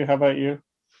to you. How about you?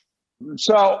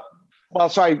 So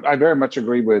I very much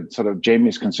agree with sort of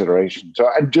Jamie's consideration. So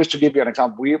just to give you an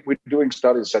example, we're doing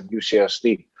studies at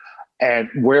UCSD and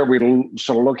where we're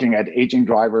sort of looking at aging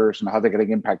drivers and how they're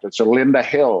getting impacted. So Linda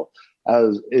Hill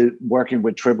is working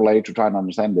with AAA to try and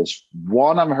understand this.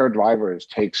 One of her drivers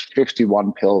takes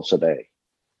 51 pills a day.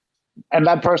 And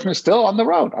that person is still on the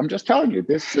road. I'm just telling you,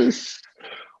 this is,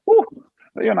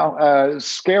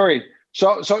 scary.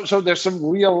 So there's some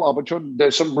real opportunity.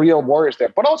 There's some real worries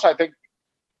there. But also, I think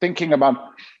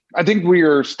we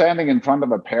are standing in front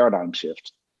of a paradigm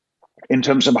shift in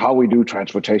terms of how we do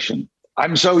transportation.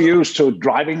 I'm so used to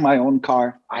driving my own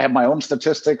car. I have my own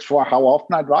statistics for how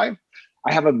often I drive.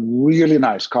 I have a really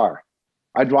nice car.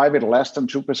 I drive it less than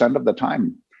 2% of the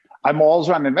time. I'm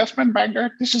also an investment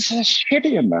banker. This is a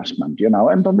shitty investment, and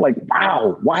I'm like,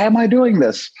 wow, why am I doing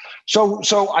this? So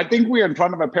I think we're in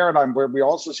front of a paradigm where we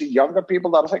also see younger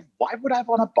people that are like, why would I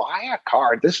want to buy a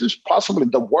car? This is possibly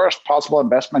the worst possible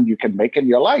investment you can make in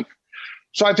your life.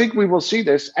 So I think we will see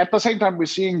this. At the same time, we're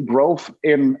seeing growth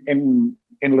in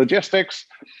logistics.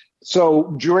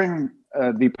 So during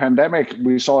the pandemic,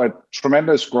 we saw a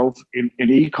tremendous growth in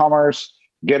e-commerce.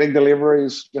 Getting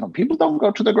deliveries, people don't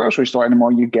go to the grocery store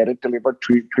anymore. You get it delivered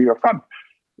to your front.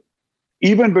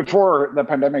 Even before the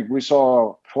pandemic, we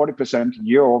saw 40%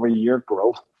 year-over-year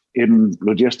growth in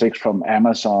logistics from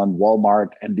Amazon, Walmart,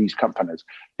 and these companies.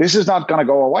 This is not going to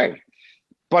go away.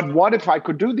 But what if I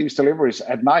could do these deliveries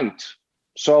at night?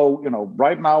 So,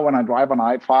 right now when I drive on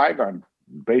I-5 and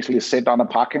basically sit on a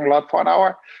parking lot for an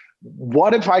hour,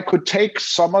 what if I could take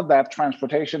some of that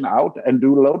transportation out and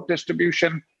do load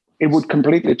distribution? It would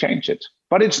completely change it.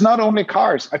 But it's not only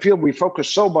cars. I feel we focus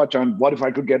so much on what if I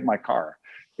could get my car.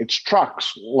 It's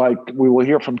trucks, like we will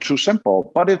hear from Too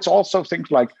Simple. But it's also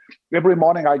things like every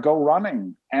morning I go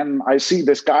running and I see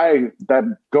this guy that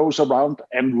goes around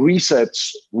and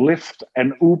resets Lyft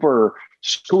and Uber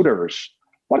scooters.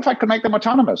 What if I could make them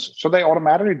autonomous? So they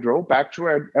automatically drove back to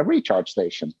a recharge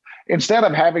station. Instead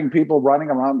of having people running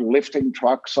around lifting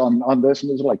trucks on this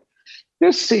and this, like,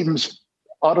 this seems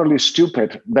utterly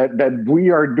stupid that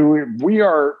we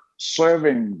are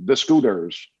serving the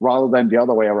scooters rather than the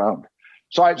other way around.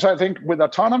 So I think with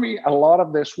autonomy, a lot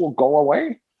of this will go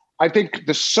away. I think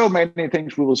there's so many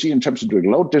things we will see in terms of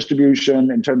doing load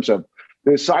distribution, in terms of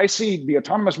this. I see the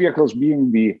autonomous vehicles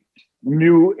being the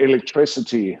new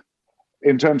electricity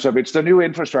in terms of it's the new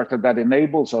infrastructure that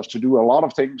enables us to do a lot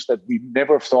of things that we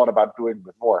never thought about doing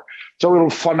before. So it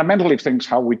will fundamentally change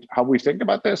how we think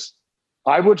about this.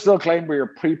 I would still claim we are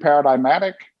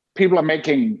pre-paradigmatic. People are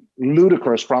making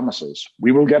ludicrous promises.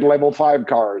 We will get level 5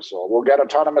 cars, or we'll get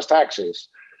autonomous taxis.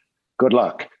 Good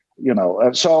luck.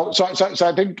 So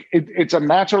I think it's a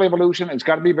natural evolution. It's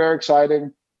got to be very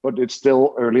exciting, but it's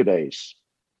still early days.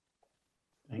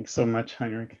 Thanks so much,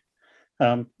 Heinrich.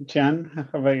 Jen,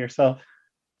 how about yourself?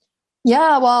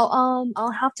 Yeah, well,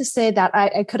 I'll have to say that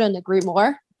I couldn't agree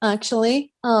more,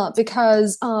 actually,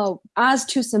 because as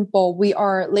Too Simple, we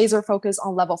are laser focused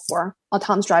on level 4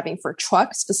 autonomous driving for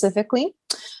trucks specifically.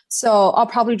 So I'll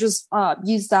probably just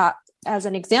use that as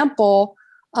an example.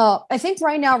 I think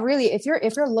right now, really, if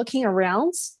you're looking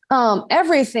around,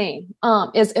 everything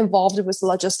is involved with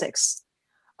logistics.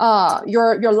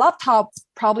 Your laptop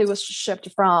probably was shipped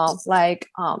from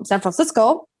San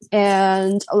Francisco,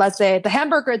 and let's say the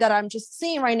hamburger that I'm just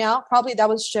seeing right now, probably that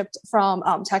was shipped from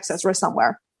Texas or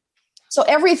somewhere. So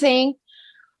everything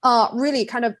really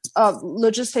kind of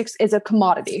logistics is a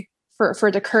commodity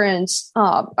for the current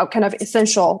kind of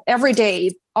essential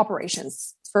everyday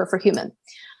operations for human.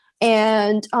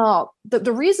 And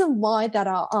the reason why that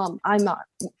I'm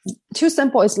Too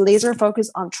Simple is laser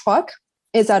focused on truck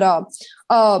is that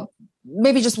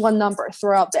maybe just one number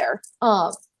throw out there.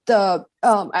 I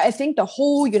think the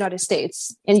whole United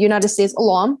States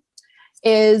alone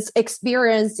is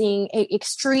experiencing an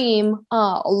extreme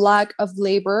lack of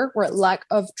labor or lack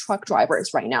of truck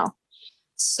drivers right now.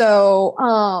 So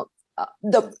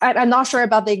I'm not sure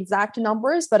about the exact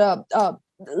numbers, but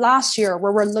last year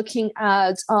we were looking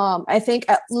at I think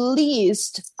at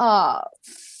least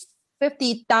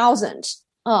 50,000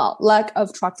 lack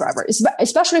of truck drivers,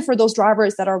 especially for those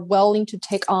drivers that are willing to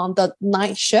take on the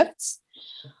night shifts.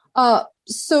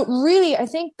 So really, I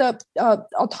think the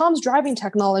autonomous driving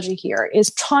technology here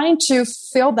is trying to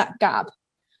fill that gap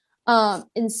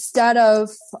instead of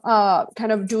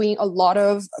kind of doing a lot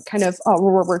of kind of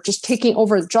where we're just taking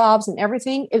over the jobs and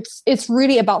everything. It's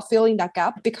really about filling that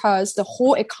gap because the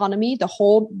whole economy, the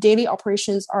whole daily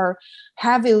operations are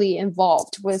heavily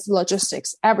involved with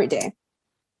logistics every day.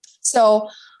 So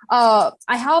I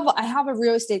have a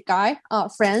real estate guy,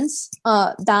 friends,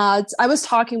 that I was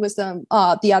talking with them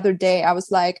the other day. I was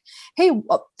like, hey,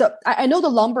 I know the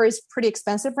lumber is pretty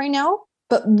expensive right now,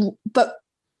 but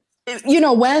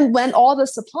when all the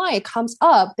supply comes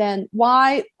up, then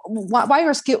why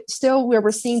are still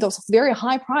we're seeing those very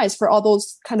high price for all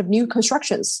those kind of new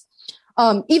constructions,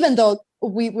 even though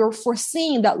we were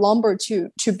foreseeing that lumber to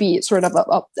be sort of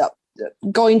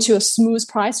going to a smooth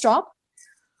price drop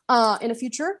in the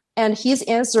future. And his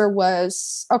answer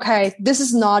was, okay, this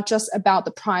is not just about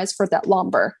the price for that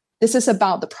lumber. This is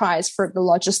about the price for the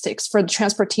logistics, for the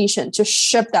transportation to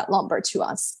ship that lumber to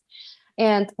us.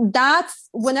 And that's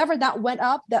whenever that went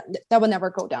up, that would never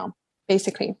go down,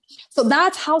 basically. So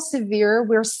that's how severe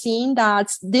we're seeing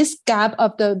that this gap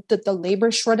of the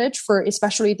labor shortage for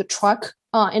especially the truck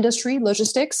industry,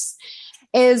 logistics,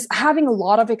 is having a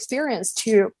lot of experience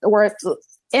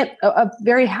a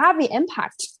very heavy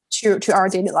impact to our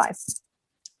daily life.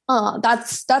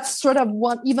 That's sort of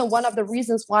one of the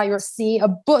reasons why you're seeing a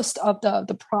boost of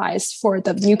the price for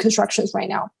the new constructions right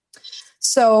now.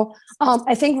 So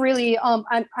I think really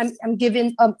I'm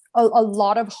giving a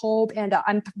lot of hope, and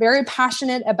I'm very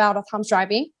passionate about autonomous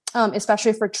driving,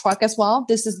 especially for truck as well.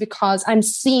 This is because I'm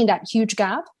seeing that huge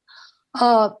gap.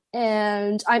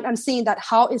 And I'm seeing that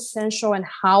how essential and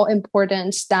how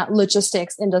important that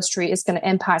logistics industry is going to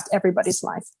impact everybody's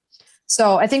life.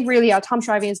 So I think really autonomous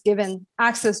driving is given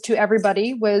access to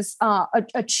everybody with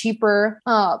a cheaper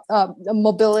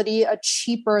mobility, a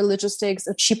cheaper logistics,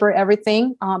 a cheaper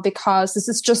everything, because this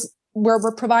is just where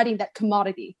we're providing that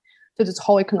commodity to this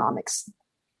whole economics.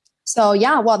 So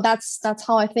yeah, well, that's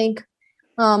how I think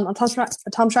autonomous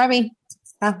driving.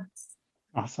 Yeah.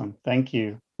 Awesome. Thank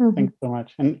you. Mm-hmm. Thanks so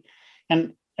much.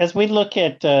 And as we look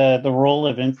at the role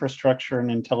of infrastructure and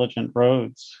intelligent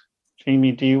roads,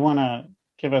 Jamie, do you want to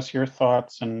give us your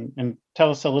thoughts and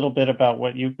tell us a little bit about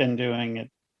what you've been doing at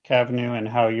Cavnu and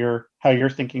how you're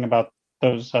thinking about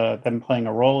those them playing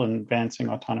a role in advancing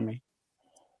autonomy?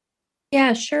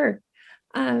 Yeah, sure.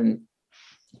 I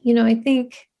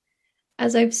think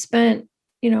as I've spent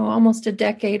almost a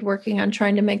decade working on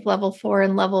trying to make level 4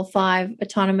 and level 5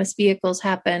 autonomous vehicles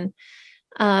happen,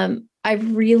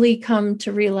 I've really come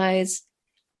to realize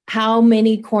how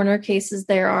many corner cases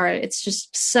there are. It's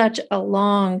just such a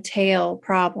long tail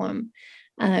problem.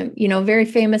 Very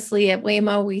famously at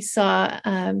Waymo, we saw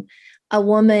a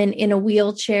woman in a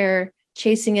wheelchair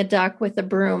chasing a duck with a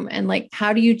broom. And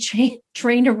how do you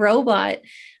train a robot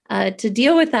to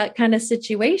deal with that kind of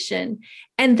situation?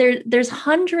 And there's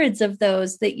hundreds of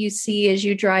those that you see as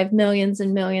you drive millions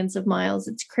and millions of miles.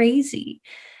 It's crazy.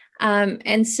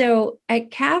 And so at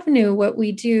Cavnu, what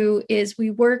we do is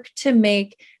we work to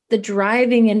make the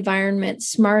driving environment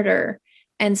smarter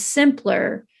and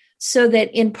simpler so that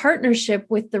in partnership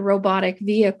with the robotic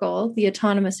vehicle, the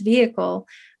autonomous vehicle,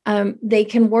 they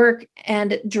can work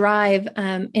and drive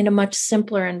in a much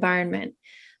simpler environment.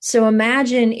 So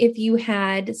imagine if you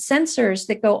had sensors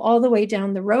that go all the way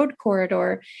down the road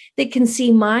corridor that can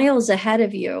see miles ahead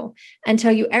of you and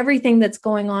tell you everything that's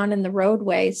going on in the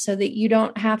roadway so that you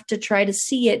don't have to try to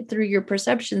see it through your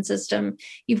perception system.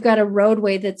 You've got a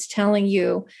roadway that's telling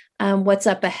you what's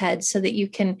up ahead so that you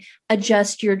can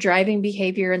adjust your driving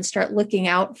behavior and start looking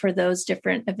out for those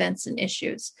different events and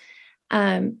issues.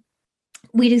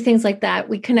 We do things like that.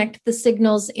 We connect the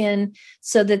signals in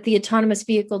so that the autonomous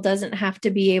vehicle doesn't have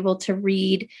to be able to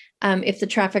read if the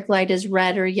traffic light is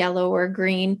red or yellow or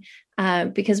green,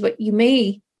 because what you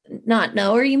may not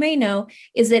know, or you may know,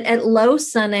 is that at low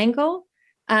sun angle,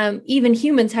 even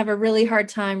humans have a really hard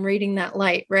time reading that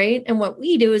light, right? And what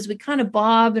we do is we kind of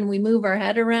bob and we move our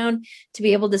head around to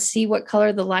be able to see what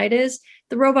color the light is.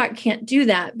 The robot can't do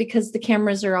that because the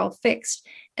cameras are all fixed.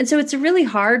 And so it's a really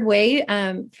hard way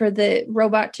for the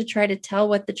robot to try to tell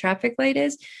what the traffic light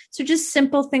is. So just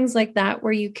simple things like that,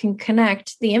 where you can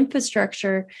connect the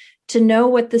infrastructure to know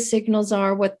what the signals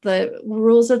are, what the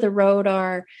rules of the road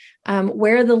are,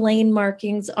 where the lane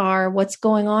markings are, what's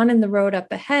going on in the road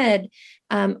up ahead,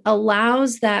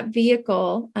 allows that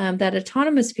vehicle, that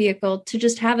autonomous vehicle, to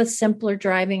just have a simpler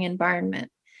driving environment.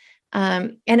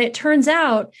 And it turns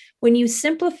out when you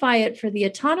simplify it for the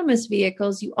autonomous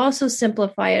vehicles, you also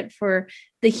simplify it for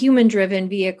the human-driven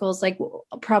vehicles, like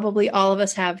probably all of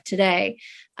us have today.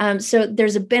 So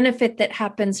there's a benefit that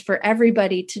happens for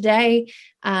everybody today.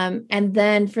 And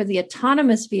then for the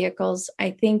autonomous vehicles,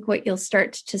 I think what you'll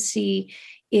start to see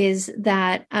is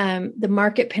that the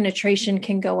market penetration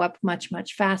can go up much,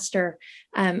 much faster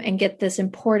and get this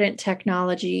important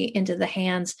technology into the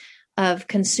hands of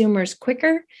consumers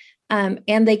quicker.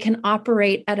 And they can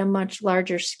operate at a much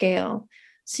larger scale.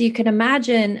 So you can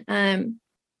imagine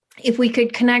if we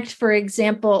could connect, for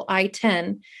example,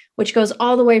 I-10, which goes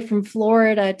all the way from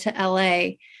Florida to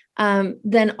LA,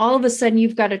 then all of a sudden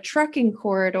you've got a trucking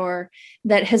corridor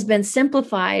that has been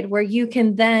simplified where you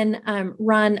can then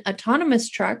run autonomous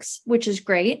trucks, which is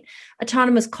great,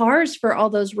 autonomous cars for all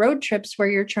those road trips where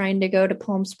you're trying to go to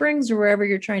Palm Springs or wherever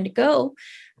you're trying to go.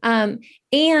 And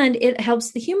it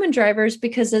helps the human drivers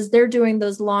because as they're doing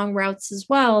those long routes as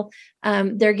well,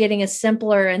 they're getting a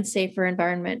simpler and safer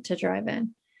environment to drive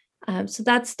in. So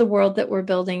that's the world that we're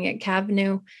building at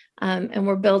Cavnu. And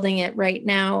we're building it right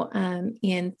now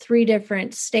in 3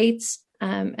 different states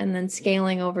and then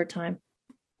scaling over time.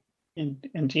 And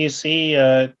do you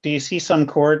see some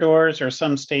corridors or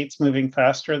some states moving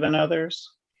faster than others?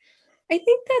 I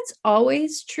think that's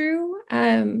always true.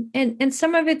 And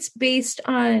some of it's based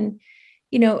on,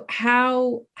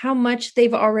 how much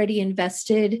they've already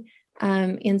invested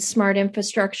in smart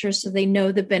infrastructure so they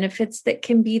know the benefits that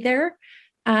can be there.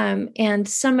 And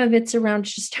some of it's around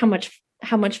just how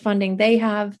much funding they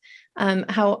have,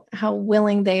 how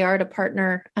willing they are to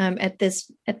partner at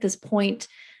this point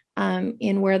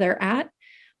in where they're at.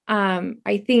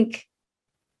 I think,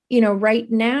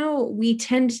 right now we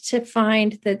tend to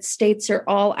find that states are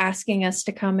all asking us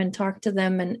to come and talk to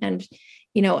them and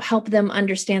help them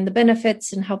understand the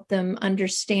benefits and help them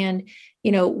understand,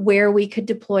 where we could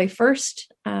deploy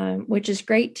first, which is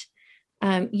great.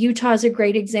 Utah is a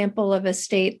great example of a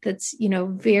state that's,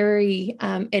 very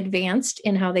advanced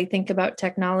in how they think about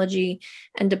technology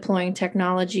and deploying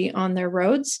technology on their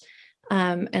roads.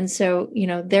 And so,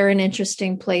 they're an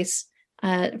interesting place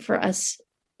for us,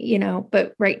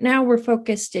 but right now we're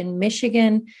focused in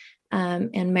Michigan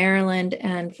and Maryland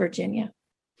and Virginia.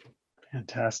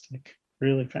 Fantastic.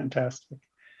 Really fantastic.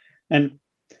 And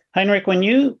Heinrich, when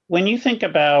you think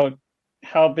about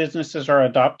how businesses are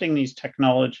adopting these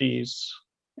technologies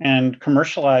and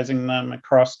commercializing them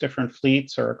across different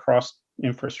fleets or across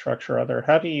infrastructure,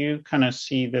 how do you kind of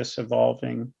see this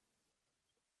evolving?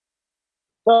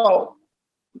 So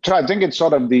I think it's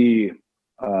sort of the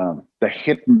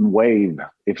hidden wave,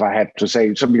 if I had to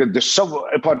say. So because for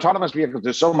autonomous vehicles,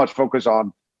 there's so much focus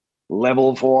on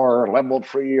level 4, level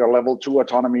 3, or level 2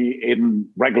 autonomy in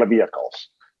regular vehicles.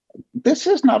 This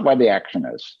is not where the action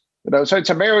is. So it's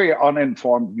a very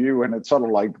uninformed view, and it's sort of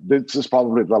like this is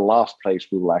probably the last place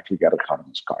we will actually get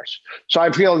autonomous cars. So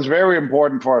I feel it's very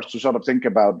important for us to sort of think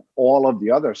about all of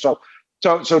the others. So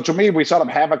to me, we sort of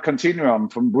have a continuum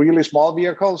from really small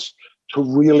vehicles to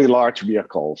really large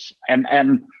vehicles,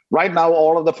 and right now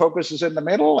all of the focus is in the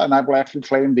middle, and I will actually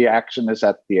claim the action is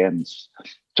at the ends.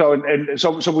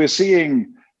 So we're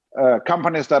seeing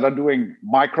companies that are doing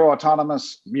micro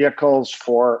autonomous vehicles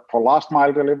for last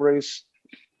mile deliveries,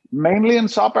 mainly in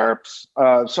suburbs.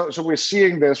 So we're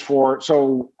seeing this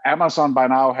so Amazon by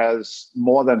now has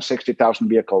more than 60,000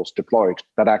 vehicles deployed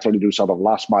that actually do sort of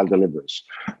last mile deliveries.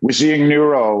 We're seeing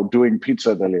Nuro doing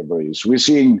pizza deliveries. We're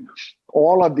seeing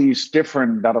all of these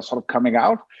different that are sort of coming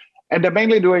out, and they're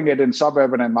mainly doing it in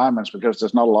suburban environments because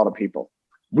there's not a lot of people.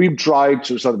 We've tried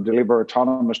to sort of deliver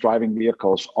autonomous driving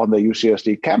vehicles on the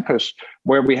UCSD campus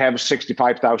where we have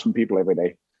 65,000 people every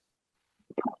day.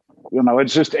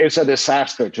 It's a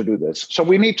disaster to do this. So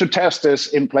we need to test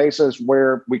this in places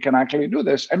where we can actually do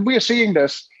this. And we are seeing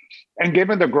this. And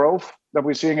given the growth that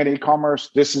we're seeing in e-commerce,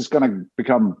 this is going to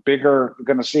become bigger. We're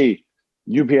going to see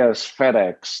UPS,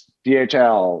 FedEx,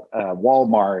 DHL,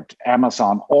 Walmart,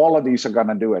 Amazon, all of these are going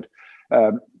to do it.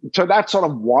 So that's sort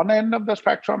of one end of the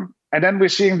spectrum. And then we're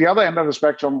seeing the other end of the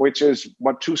spectrum, which is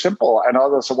what Too Simple and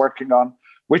others are working on,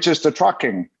 which is the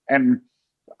trucking. And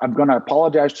I'm going to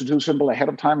apologize to Too Simple ahead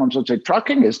of time. I'm going to say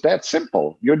trucking is that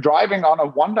simple. You're driving on a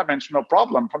one-dimensional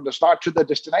problem from the start to the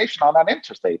destination on an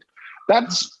interstate.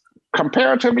 That's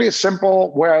comparatively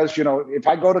simple. Whereas, if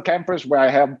I go to campus where I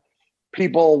have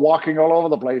people walking all over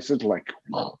the place, it's like,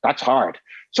 oh, that's hard.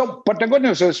 So, but the good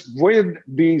news is with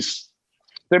these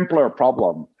simpler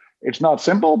problem, it's not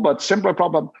simple, but simpler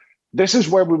problem, this is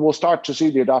where we will start to see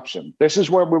the adoption. This is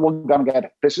where we're going to get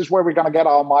it. This is where we're going to get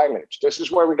our mileage. This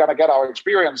is where we're going to get our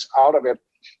experience out of it.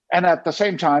 And at the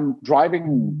same time,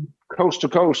 driving coast to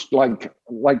coast, like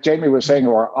Jamie was saying,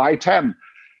 or I-10,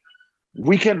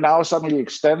 we can now suddenly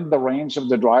extend the range of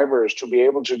the drivers to be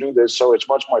able to do this, so it's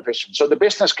much more efficient. So the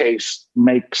business case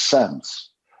makes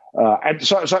sense. And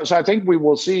so I think we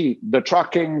will see the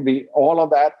trucking, all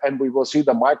of that, and we will see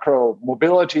the micro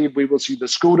mobility. We will see the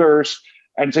scooters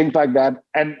and things like that.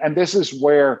 And this is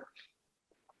where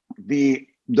the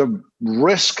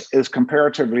risk is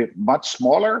comparatively much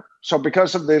smaller. So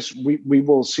because of this, we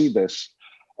will see this.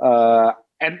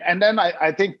 And then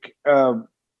I think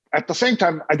at the same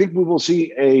time, I think we will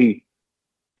see a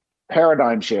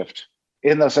paradigm shift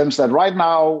in the sense that right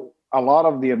now, a lot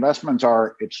of the investments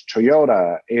it's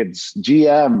Toyota, it's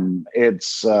GM,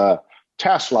 it's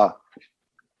Tesla.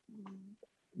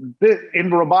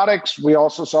 In robotics, we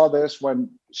also saw this when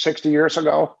 60 years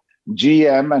ago,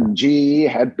 GM and GE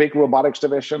had big robotics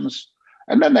divisions.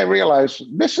 And then they realized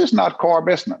this is not core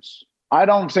business. I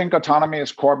don't think autonomy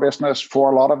is core business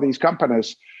for a lot of these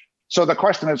companies. So the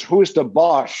question is, who is the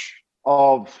Bosch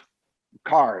of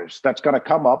cars that's going to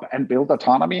come up and build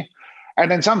autonomy?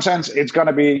 And in some sense, it's going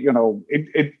to be,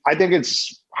 I think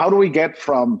it's how do we get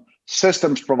from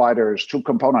systems providers to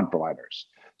component providers?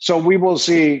 So we will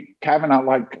see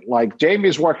Kavanaugh, like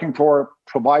Jamie's working for,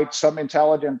 provide some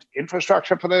intelligent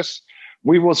infrastructure for this.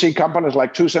 We will see companies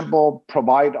like TuSimple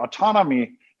provide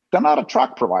autonomy. They're not a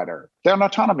truck provider. They're an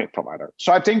autonomy provider.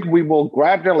 So I think we will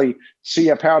gradually see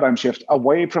a paradigm shift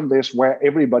away from this where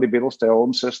everybody builds their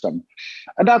own system.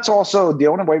 And that's also the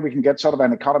only way we can get sort of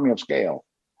an economy of scale.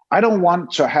 I don't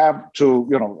want to have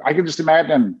to, I can just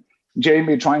imagine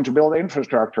Jamie trying to build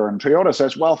infrastructure and Toyota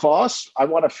says, well, for us, I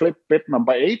want to flip bit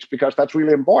number 8 because that's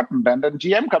really important. And then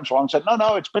GM comes along and said,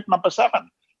 no, it's bit number 7.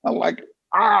 I'm like,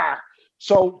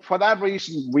 So for that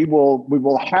reason, we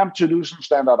will have to do some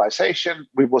standardization.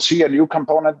 We will see a new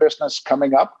component business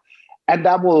coming up, and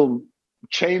that will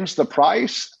change the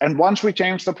price. And once we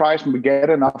change the price and we get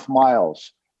enough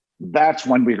miles, that's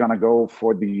when we're going to go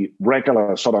for the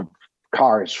regular sort of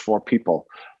cars for people.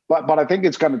 But I think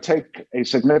it's going to take a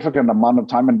significant amount of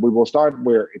time, and we will start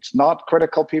where it's not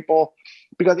critical people.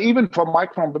 Because even for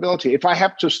micromobility, if I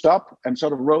have to stop and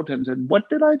sort of rotate and say, what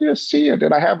did I just see? Or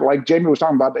did I have, like Jamie was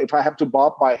talking about, if I have to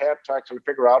bob my head to actually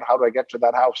figure out how do I get to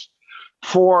that house?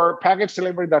 For package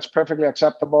delivery, that's perfectly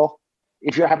acceptable.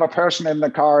 If you have a person in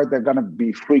the car, they're going to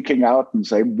be freaking out and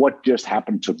say, what just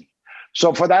happened to me?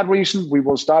 So for that reason, we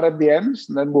will start at the ends,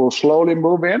 and then we'll slowly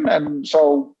move in. And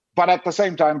so, but at the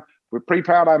same time, we're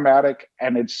pre-paradigmatic,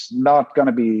 and it's not going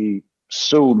to be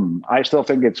soon. I still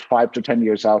think it's 5 to 10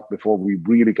 years out before we're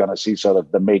really going to see sort of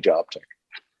the major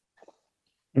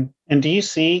uptick. And do you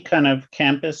see kind of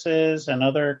campuses and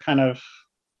other kind of,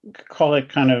 call it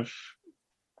kind of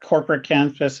corporate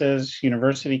campuses,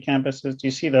 university campuses, do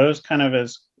you see those kind of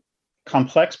as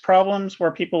complex problems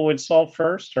where people would solve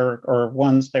first, or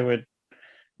ones they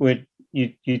would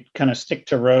you kind of stick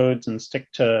to roads and stick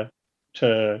to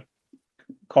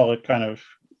call it kind of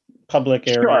public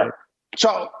area?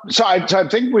 Sure. So I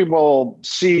think we will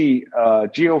see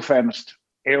geofenced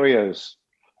areas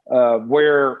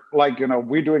where, like,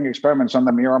 we're doing experiments on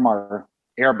the Miramar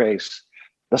Air Base.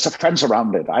 There's a fence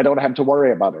around it. I don't have to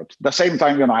worry about it. The same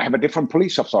time, I have a different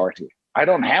police authority. I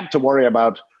don't have to worry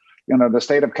about, the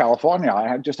state of California.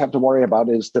 I just have to worry about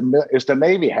is the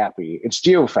Navy happy? It's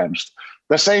geofenced.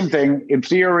 The same thing, in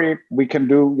theory, we can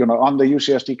do, on the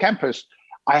UCSD campus.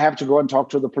 I have to go and talk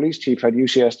to the police chief at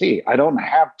UCSD. I don't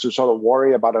have to sort of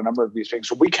worry about a number of these things.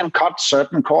 So we can cut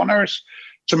certain corners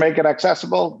to make it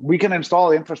accessible. We can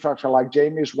install infrastructure like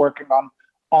Jamie's working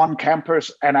on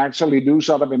campus and actually do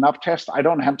sort of enough tests. I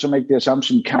don't have to make the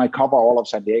assumption, can I cover all of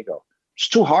San Diego? It's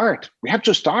too hard. We have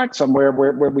to start somewhere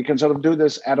where we can sort of do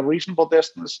this at a reasonable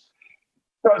distance.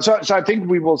 So I think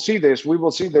we will see this. We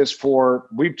will see this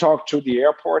we've talked to the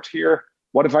airport here.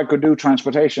 What if I could do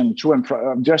transportation to and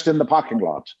from just in the parking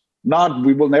lot?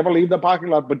 We will never leave the parking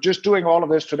lot, but just doing all of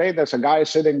this today, there's a guy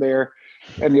sitting there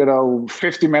and,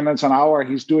 50 minutes an hour,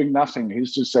 he's doing nothing.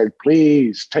 He's just saying,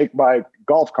 please take my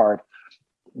golf cart.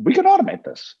 We can automate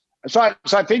this. So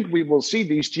I think we will see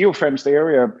these geofenced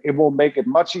area. It will make it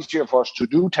much easier for us to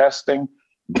do testing,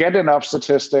 get enough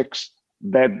statistics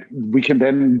that we can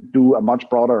then do a much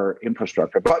broader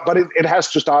infrastructure. But it has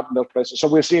to start in those places. So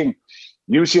we're seeing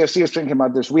UCSD is thinking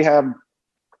about this. We have,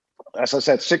 as I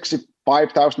said,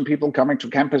 65,000 people coming to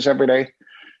campus every day.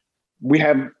 We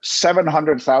have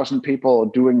 700,000 people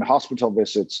doing hospital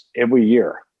visits every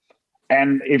year.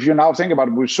 And if you now think about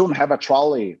it, we soon have a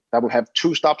trolley that will have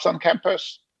 2 stops on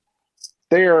campus.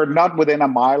 They are not within a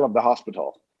mile of the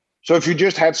hospital. So if you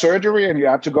just had surgery and you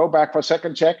have to go back for a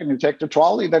second check and you take the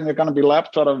trolley, then you're going to be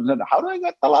left sort of, how do I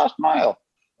get the last mile?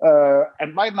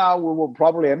 And right now, we will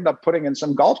probably end up putting in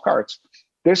some golf carts.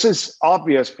 This is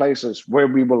obvious places where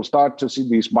we will start to see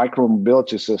these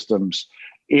micro-mobility systems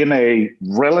in a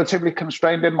relatively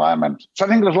constrained environment. So I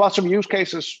think there's lots of use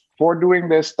cases for doing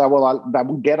this that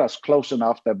will get us close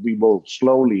enough that we will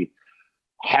slowly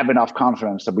have enough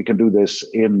confidence that we can do this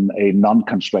in a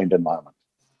non-constrained environment.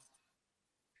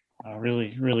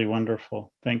 Really, really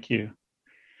wonderful. Thank you.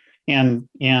 And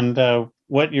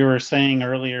what you were saying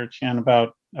earlier, Tian,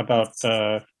 about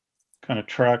kind of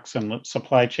trucks and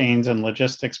supply chains and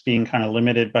logistics being kind of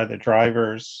limited by the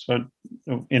drivers. So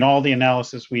in all the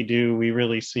analysis we do, we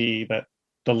really see that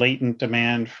the latent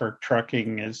demand for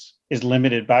trucking is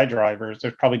limited by drivers.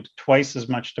 There's probably twice as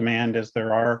much demand as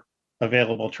there are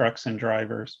available trucks and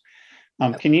drivers.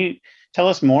 Can you tell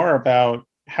us more about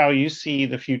how you see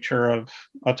the future of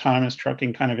autonomous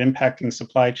trucking kind of impacting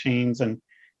supply chains? And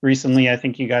recently, I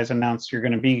think you guys announced you're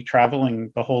going to be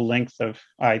traveling the whole length of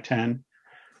I-10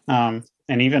 and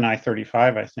even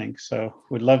I-35, I think. So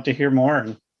we'd love to hear more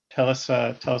and tell us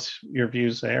your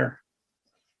views there.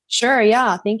 Sure.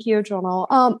 Yeah. Thank you, Jono.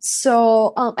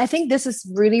 I think this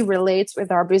really relates with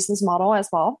our business model as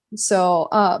well. So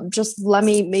just let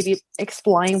me maybe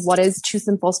explain what is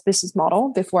TuSimple's business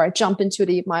model before I jump into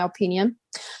my opinion.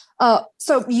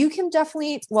 So you can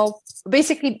definitely,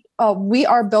 we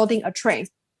are building a train,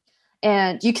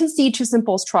 and you can see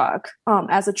TuSimple's truck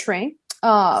as a train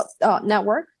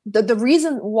network. The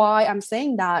reason why I'm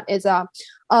saying that is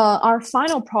our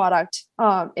final product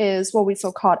is what we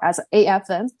so-called as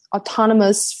AFN,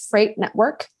 Autonomous Freight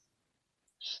Network.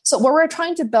 So what we're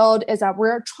trying to build is that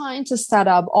we're trying to set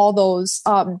up all those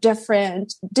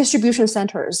different distribution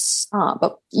centers,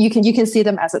 but you can see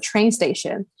them as a train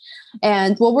station.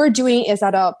 And what we're doing is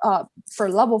that for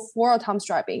level 4 autonomous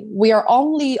driving, we are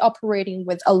only operating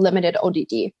with a limited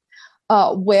ODD.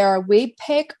 Where we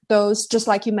pick those, just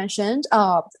like you mentioned,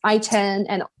 I-10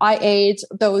 and I-8,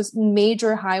 those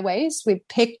major highways. We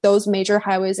pick those major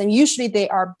highways, and usually they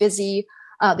are busy.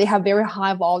 They have very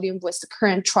high volume with the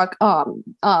current truck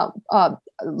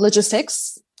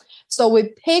logistics. So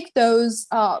we pick those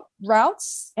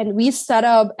routes, and we set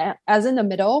up as in the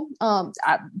middle,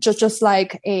 just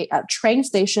like a train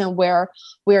station where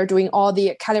we are doing all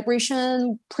the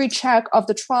calibration, pre-check of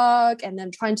the truck, and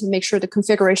then trying to make sure the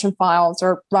configuration files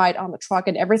are right on the truck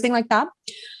and everything like that.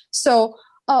 So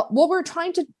what we're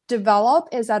trying to develop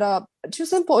is that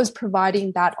TuSimple is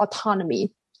providing that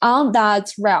autonomy on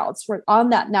that routes, on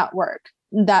that network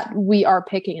that we are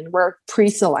picking and we're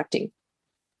pre-selecting.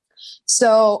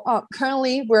 So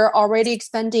currently, we're already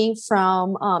expanding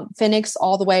from Phoenix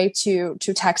all the way to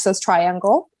Texas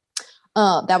Triangle.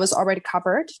 That was already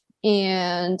covered.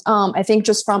 And I think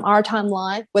just from our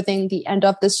timeline, within the end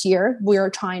of this year, we are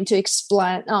trying to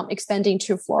expanding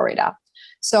to Florida.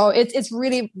 So it's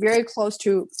really very close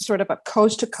to sort of a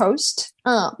coast-to-coast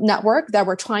network that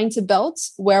we're trying to build,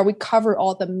 where we cover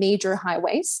all the major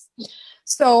highways.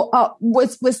 So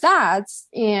with that,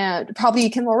 and probably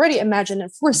you can already imagine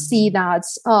and foresee that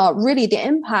really the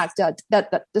impact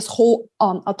that this whole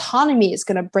autonomy is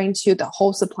going to bring to the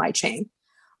whole supply chain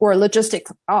or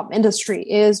logistic industry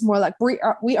is more like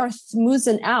we are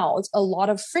smoothing out a lot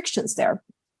of frictions there.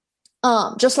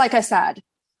 Just like I said,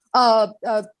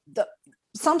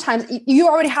 sometimes you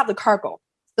already have the cargo,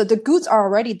 the goods are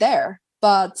already there,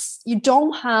 but you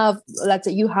don't have, let's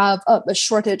say you have a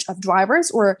shortage of drivers,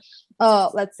 or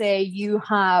let's say you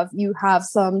have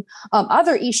some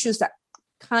other issues that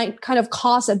kind of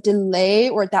cause a delay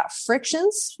or that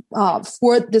frictions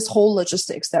for this whole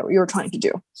logistics that you're trying to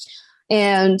do.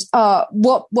 And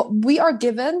what we are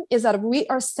given is that we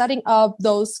are setting up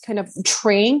those kind of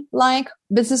train-like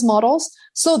business models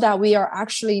so that we are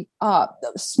actually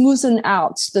smoothing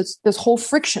out this whole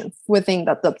friction within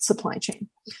the supply chain.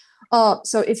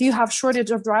 So if you have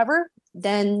shortage of driver,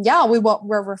 then yeah,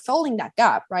 we're filling that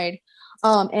gap, right?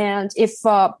 And if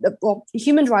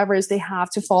human drivers, they have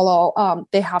to follow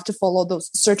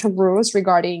those certain rules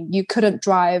regarding you couldn't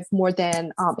drive more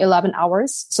than 11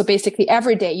 hours. So basically,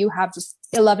 every day you have just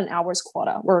 11 hours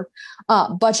quota or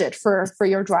budget for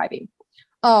your driving.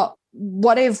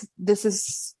 What if this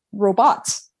is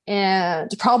robots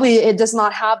and probably it does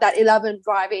not have that 11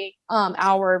 driving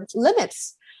hour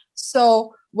limits?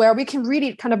 So where we can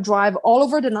really kind of drive all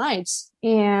over the night,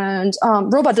 and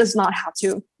robot does not have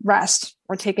to rest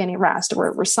or take any rest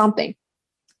or something.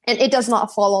 And it does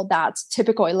not follow that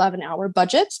typical 11-hour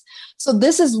budget. So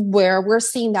this is where we're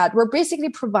seeing that we're basically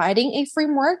providing a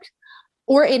framework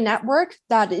or a network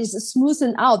that is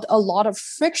smoothing out a lot of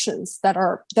frictions that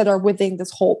are within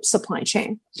this whole supply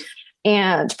chain.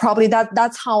 And probably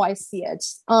that's how I see it.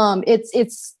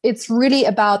 It's really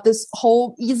about this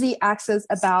whole easy access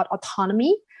about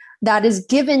autonomy that is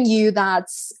giving you that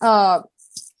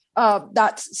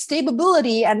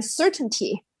stability and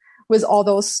certainty with all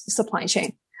those supply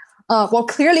chain. Well,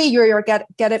 clearly you're get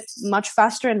it much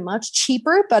faster and much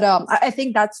cheaper, but I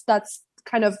think that's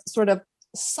kind of sort of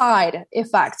side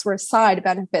effects or side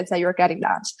benefits that you're getting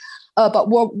that. But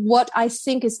what I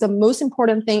think is the most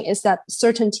important thing is that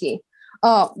certainty.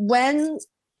 When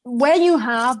when you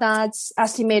have that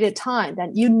estimated time,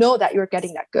 then you know that you're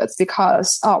getting that goods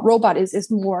because robot is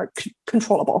more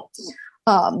controllable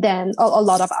than a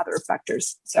lot of other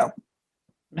factors. So,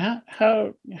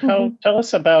 how tell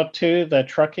us about too the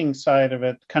trucking side of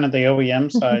it, kind of the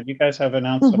OEM side. You guys have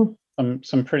announced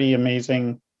some pretty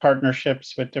amazing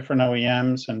partnerships with different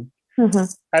OEMs, and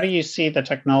how do you see the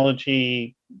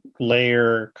technology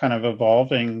layer kind of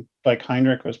evolving? Like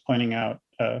Heinrich was pointing out,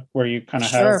 where you kind of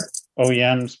have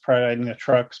OEMs providing the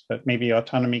trucks, but maybe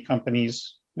autonomy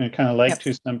companies, kind of like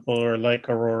TuSimple or like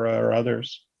Aurora or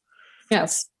others.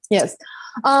 Yes.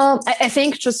 I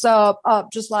think just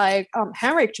like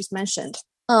Henrik just mentioned.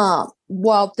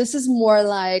 Well, this is more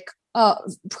like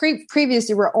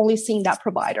previously we're only seeing that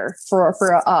provider for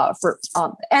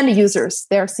end users.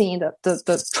 They're seeing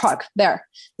the truck there,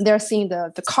 they're seeing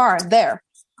the car there.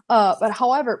 But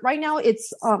however, right now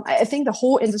it's I think the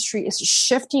whole industry is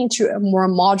shifting to a more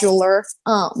modular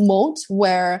mode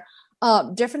where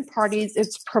different parties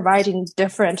it's providing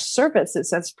different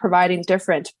services, it's providing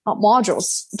different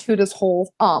modules to this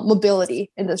whole mobility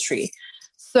industry.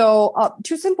 So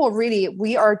TuSimple, really,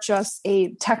 we are just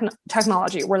a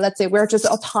technology where, let's say, we're just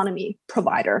an autonomy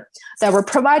provider, that we're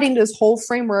providing this whole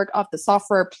framework of the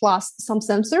software plus some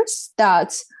sensors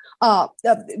that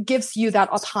gives you that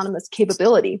autonomous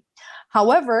capability.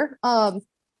 However, our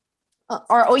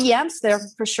OEMs there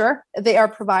for sure, they are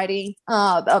providing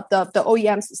the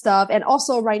OEMs stuff, and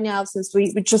also right now, since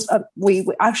we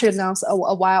actually announced a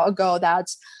while ago that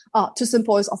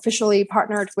TuSimple is officially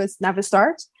partnered with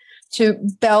Navistar to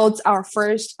build our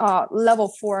first level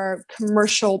 4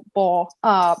 commercial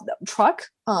truck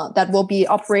that will be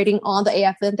operating on the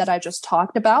AFN that I just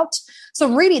talked about.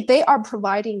 So really, they are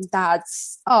providing that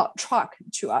truck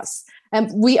to us, and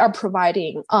we are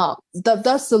providing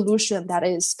the solution that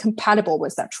is compatible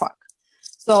with that truck.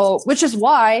 So, which is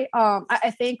why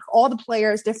I think all the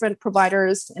players, different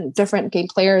providers and different game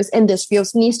players in this field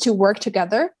needs to work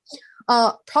together.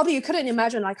 Probably you couldn't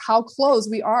imagine like how close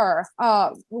we are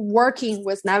working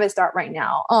with Navistar right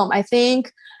now. I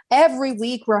think every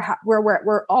week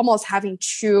we're almost having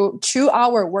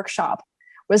 2-hour workshop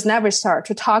with Navistar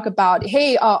to talk about,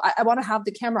 hey, I want to have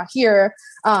the camera here.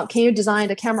 Can you design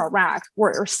the camera rack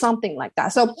or something like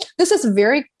that? So this is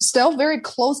still very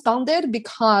close bounded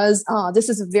because this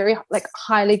is a very like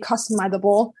highly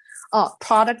customizable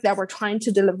product that we're trying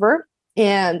to deliver.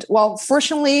 And well,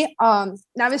 fortunately,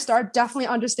 Navistar definitely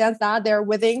understands that. They're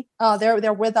with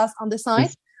us on this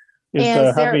side.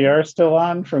 Is Javier still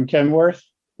on from Kenworth?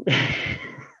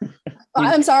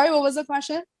 I'm sorry, what was the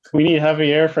question? We need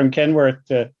Javier from Kenworth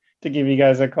to give you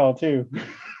guys a call too.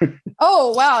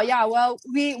 Oh wow, yeah. Well,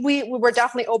 we were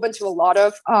definitely open to a lot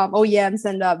of OEMs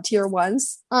and tier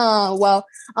ones.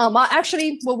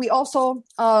 Actually, we also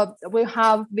we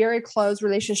have very close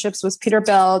relationships with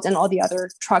Peterbilt and all the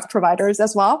other truck providers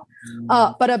as well.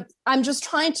 But I'm just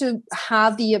trying to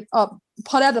have the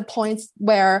put at the points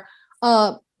where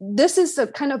this is a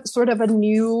kind of sort of a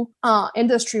new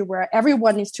industry where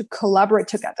everyone needs to collaborate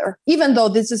together, even though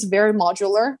this is very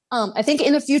modular. I think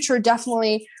in the future,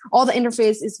 definitely all the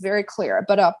interface is very clear.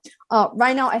 But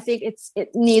right now, I think it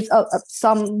needs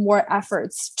some more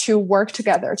efforts to work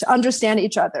together, to understand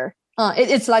each other.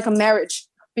 It's like a marriage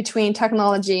between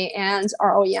technology and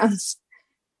our OEMs.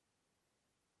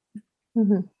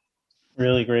 Mm-hmm.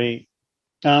 Really great.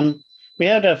 We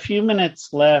had a few minutes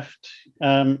left.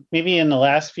 Maybe in the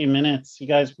last few minutes, you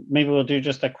guys, maybe we'll do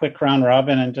just a quick round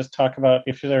robin and just talk about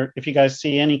if you guys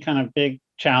see any kind of big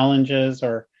challenges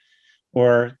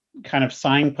or kind of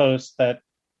signposts that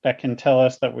can tell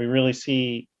us that we really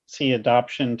see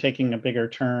adoption taking a bigger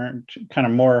turn, kind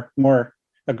of more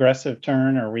aggressive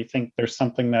turn, or we think there's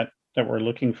something that we're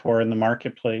looking for in the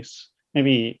marketplace.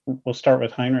 Maybe we'll start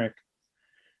with Heinrich.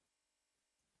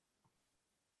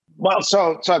 Well,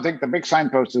 so I think the big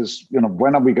signpost is,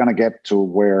 when are we going to get to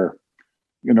where,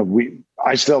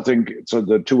 I still think it's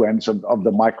the two ends of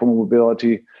the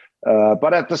micromobility.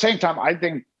 But at the same time, I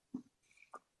think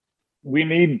we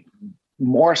need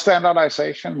more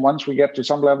standardization. Once we get to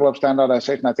some level of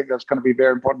standardization, I think that's going to be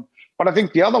very important. But I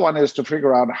think the other one is to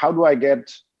figure out how do I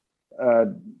get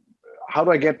the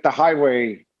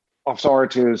highway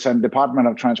authorities and Department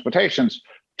of Transportations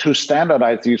to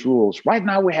standardize these rules. Right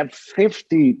now, we have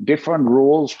 50 different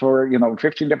rules for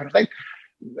 15 different things.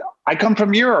 I come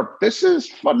from Europe. This is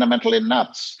fundamentally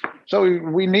nuts. So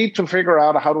we need to figure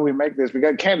out how do we make this.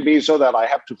 Because it can't be so that I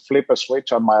have to flip a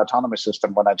switch on my autonomy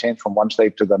system when I change from one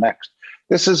state to the next.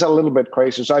 This is a little bit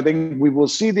crazy. So I think we will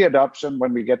see the adoption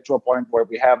when we get to a point where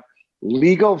we have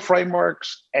legal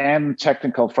frameworks and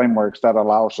technical frameworks that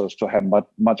allows us to have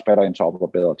much better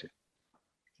interoperability.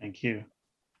 Thank you.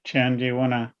 Chen, do you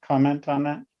want to comment on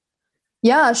that?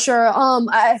 Yeah, sure.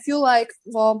 I feel like,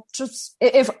 well, just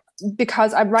if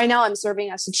because right now I'm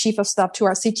serving as the chief of staff to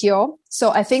our CTO.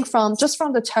 So I think from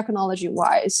the technology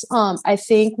wise, I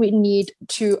think we need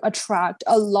to attract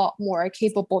a lot more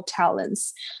capable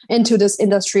talents into this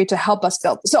industry to help us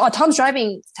build. So autonomous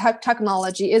driving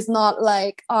technology is not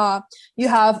like you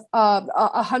have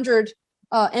 100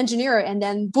 engineer and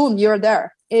then boom, you're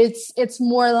there. It's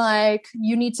more like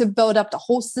you need to build up the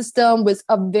whole system with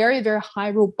a very, very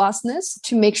high robustness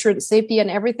to make sure the safety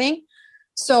and everything.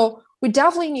 So we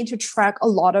definitely need to track a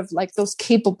lot of like those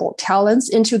capable talents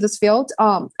into this field.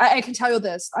 I can tell you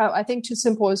this. I think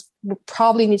TuSimple is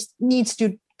probably needs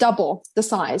to double the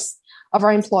size of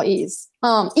our employees,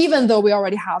 even though we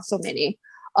already have so many.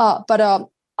 But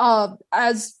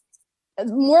as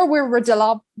more we're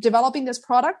developing this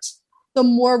product, the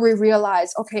more we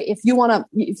realize, okay, if you want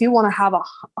to have a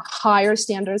higher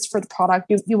standards for the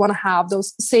product, you want to have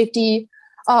those safety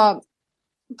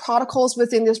protocols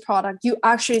within this product, you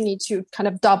actually need to kind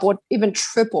of double, even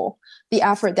triple the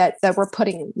effort that we're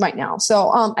putting in right now.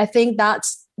 So I think that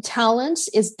talent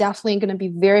is definitely going to be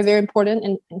very, very important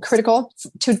and critical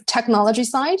to technology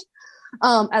side.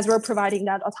 As we're providing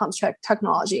that autonomous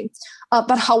technology.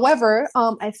 But however,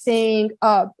 I think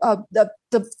all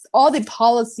the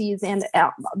policies and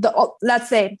let's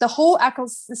say the whole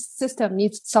ecosystem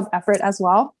needs some effort as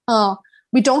well.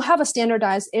 We don't have a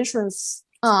standardized insurance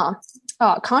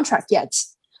contract yet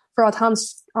for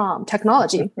autonomous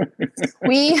technology.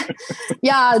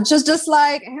 Just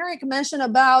like Henrik mentioned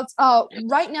about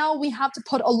right now we have to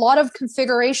put a lot of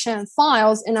configuration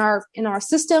files in our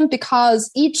system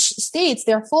because each states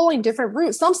they're following different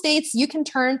routes. Some states you can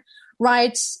turn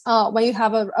right when you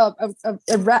have a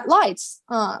red light,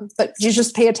 but you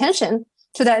just pay attention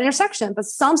to that intersection. But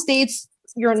some states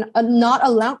you're not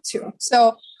allowed to.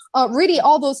 So really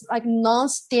all those like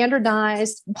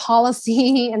non-standardized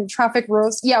policy and traffic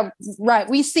rules. Yeah, right.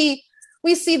 We see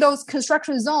those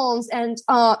construction zones, and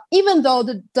even though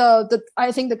the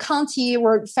I think the county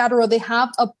or federal they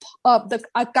have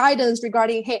a guidance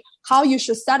regarding how you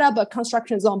should set up a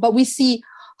construction zone, but we see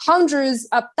hundreds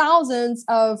of thousands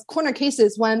of corner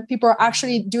cases when people are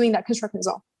actually doing that construction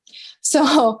zone.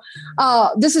 So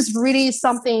this is really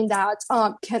something that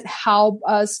can help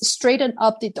us straighten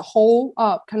up the whole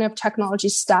kind of technology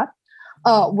step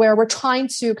where we're trying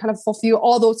to kind of fulfill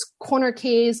all those corner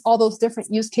case, all those different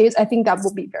use cases. I think that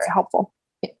will be very helpful.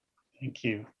 Yeah. Thank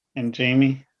you. And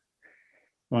Jamie,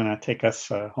 you want to take us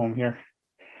home here?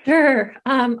 Sure.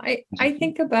 I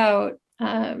think about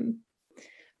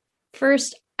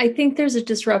first, I think there's a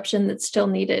disruption that's still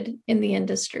needed in the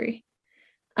industry.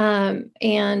 I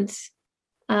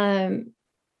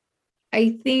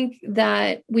think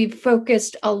that we've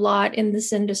focused a lot in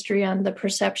this industry on the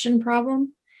perception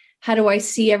problem. How do I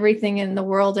see everything in the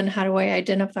world, and how do I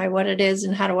identify what it is,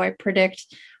 and how do I predict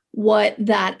what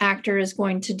that actor is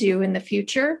going to do in the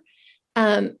future?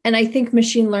 And I think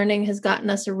machine learning has gotten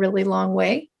us a really long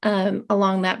way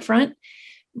along that front.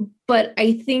 But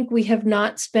I think we have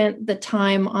not spent the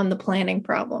time on the planning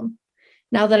problem.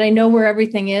 Now that I know where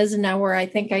everything is, and now where I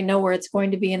think I know where it's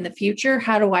going to be in the future,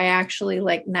 how do I actually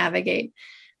navigate?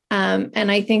 And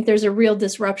I think there's a real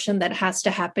disruption that has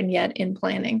to happen yet in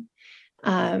planning.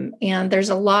 And there's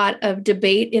a lot of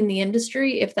debate in the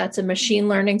industry if that's a machine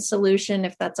learning solution,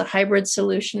 if that's a hybrid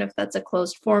solution, if that's a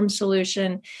closed form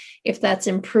solution, if that's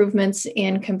improvements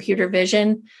in computer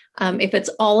vision, if it's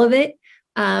all of it.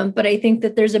 But I think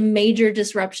that there's a major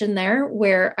disruption there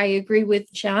where I agree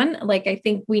with Chan. I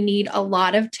think we need a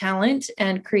lot of talent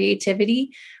and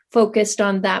creativity focused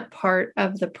on that part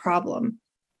of the problem.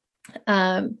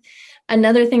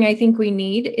 Another thing I think we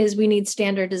need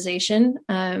standardization.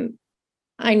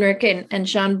 Heinrich and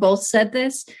Chan both said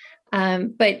this.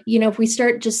 But, if we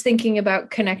start just thinking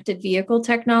about connected vehicle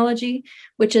technology,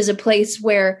 which is a place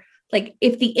where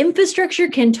if the infrastructure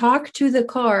can talk to the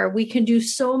car, we can do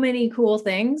so many cool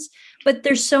things, but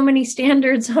there's so many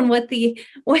standards on what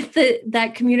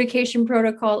that communication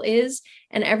protocol is,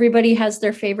 and everybody has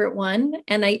their favorite one.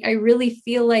 And I really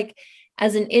feel like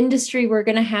as an industry, we're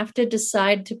going to have to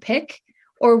decide to pick,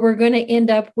 or we're going to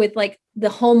end up with the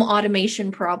home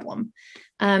automation problem.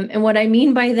 And what I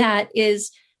mean by that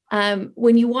is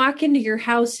when you walk into your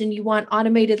house and you want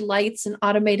automated lights and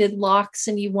automated locks,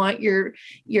 and you want your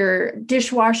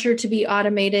dishwasher to be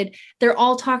automated, they're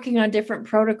all talking on different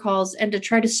protocols. And to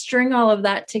try to string all of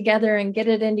that together and get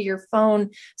it into your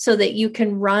phone so that you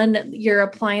can run your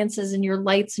appliances and your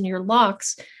lights and your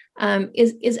locks,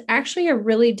 is actually a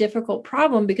really difficult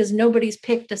problem because nobody's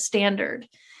picked a standard.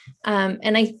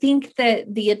 And I think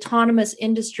that the autonomous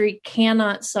industry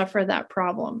cannot suffer that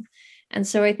problem. And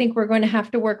so I think we're going to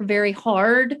have to work very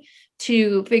hard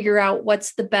to figure out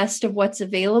what's the best of what's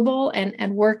available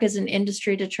and work as an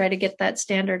industry to try to get that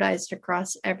standardized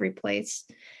across every place.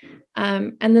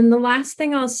 And then the last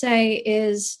thing I'll say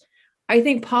is I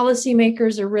think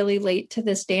policymakers are really late to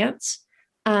this dance.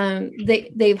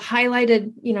 They've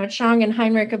highlighted, Xiang and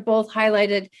Heinrich have both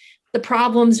highlighted the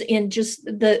problems in just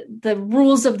the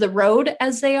rules of the road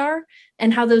as they are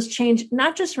and how those change,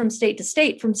 not just from state to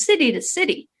state, from city to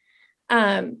city.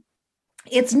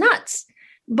 It's nuts.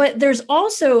 But there's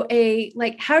also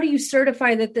how do you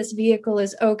certify that this vehicle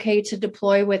is okay to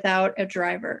deploy without a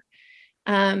driver?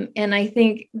 And I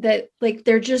think that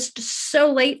they're just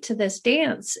so late to this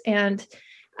dance, and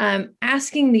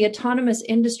asking the autonomous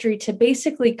industry to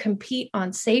basically compete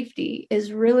on safety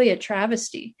is really a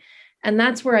travesty. And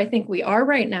that's where I think we are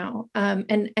right now.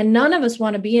 And none of us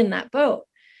want to be in that boat.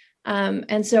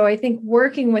 And so I think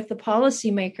working with the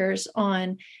policymakers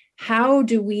on how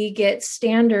do we get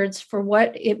standards for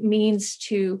what it means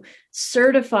to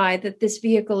certify that this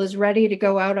vehicle is ready to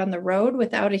go out on the road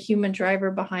without a human driver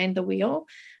behind the wheel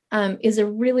is a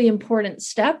really important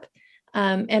step,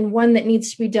 and one that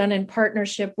needs to be done in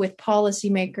partnership with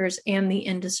policymakers and the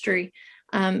industry.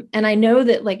 And I know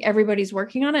that everybody's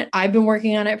working on it. I've been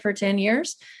working on it for 10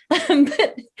 years,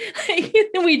 but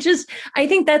I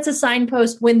think that's a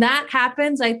signpost. When that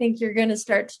happens, I think you're going to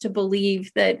start to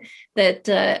believe that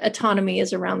autonomy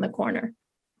is around the corner.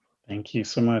 Thank you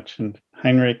so much. And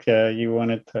Heinrich, you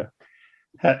wanted to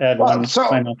add one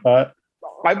final thought?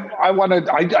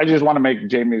 I just want to make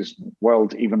Jamie's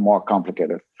world even more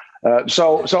complicated.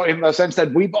 So in the sense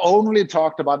that we've only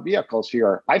talked about vehicles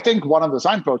here, I think one of the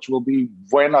signposts will be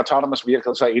when autonomous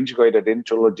vehicles are integrated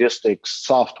into logistics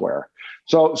software.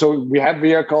 So we have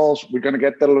vehicles, we're going to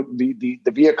get the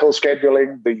vehicle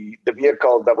scheduling,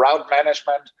 the route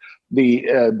management,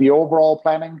 the overall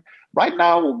planning. Right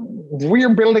now,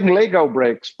 we're building Lego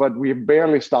bricks, but we've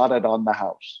barely started on the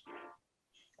house.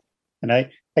 And I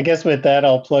guess with that,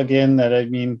 I'll plug in that,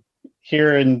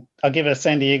 I'll give a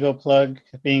San Diego plug,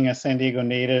 being a San Diego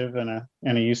native and a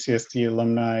UCSD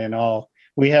alumni and all.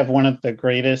 We have one of the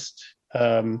greatest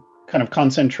kind of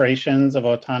concentrations of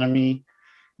autonomy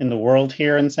in the world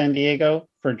here in San Diego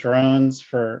for drones,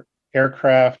 for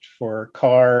aircraft, for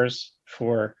cars,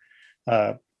 for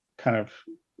kind of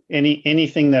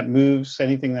anything that moves,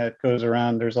 anything that goes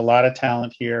around. There's a lot of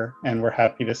talent here, and we're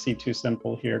happy to see Too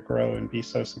Simple here grow and be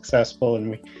so successful. And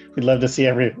we'd love to see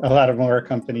a lot of more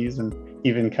companies and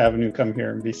even Cavenue come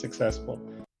here and be successful.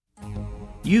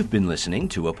 You've been listening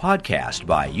to a podcast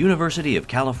by University of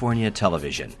California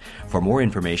Television. For more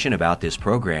information about this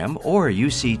program or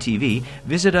UCTV,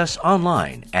 visit us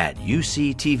online at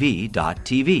uctv.tv.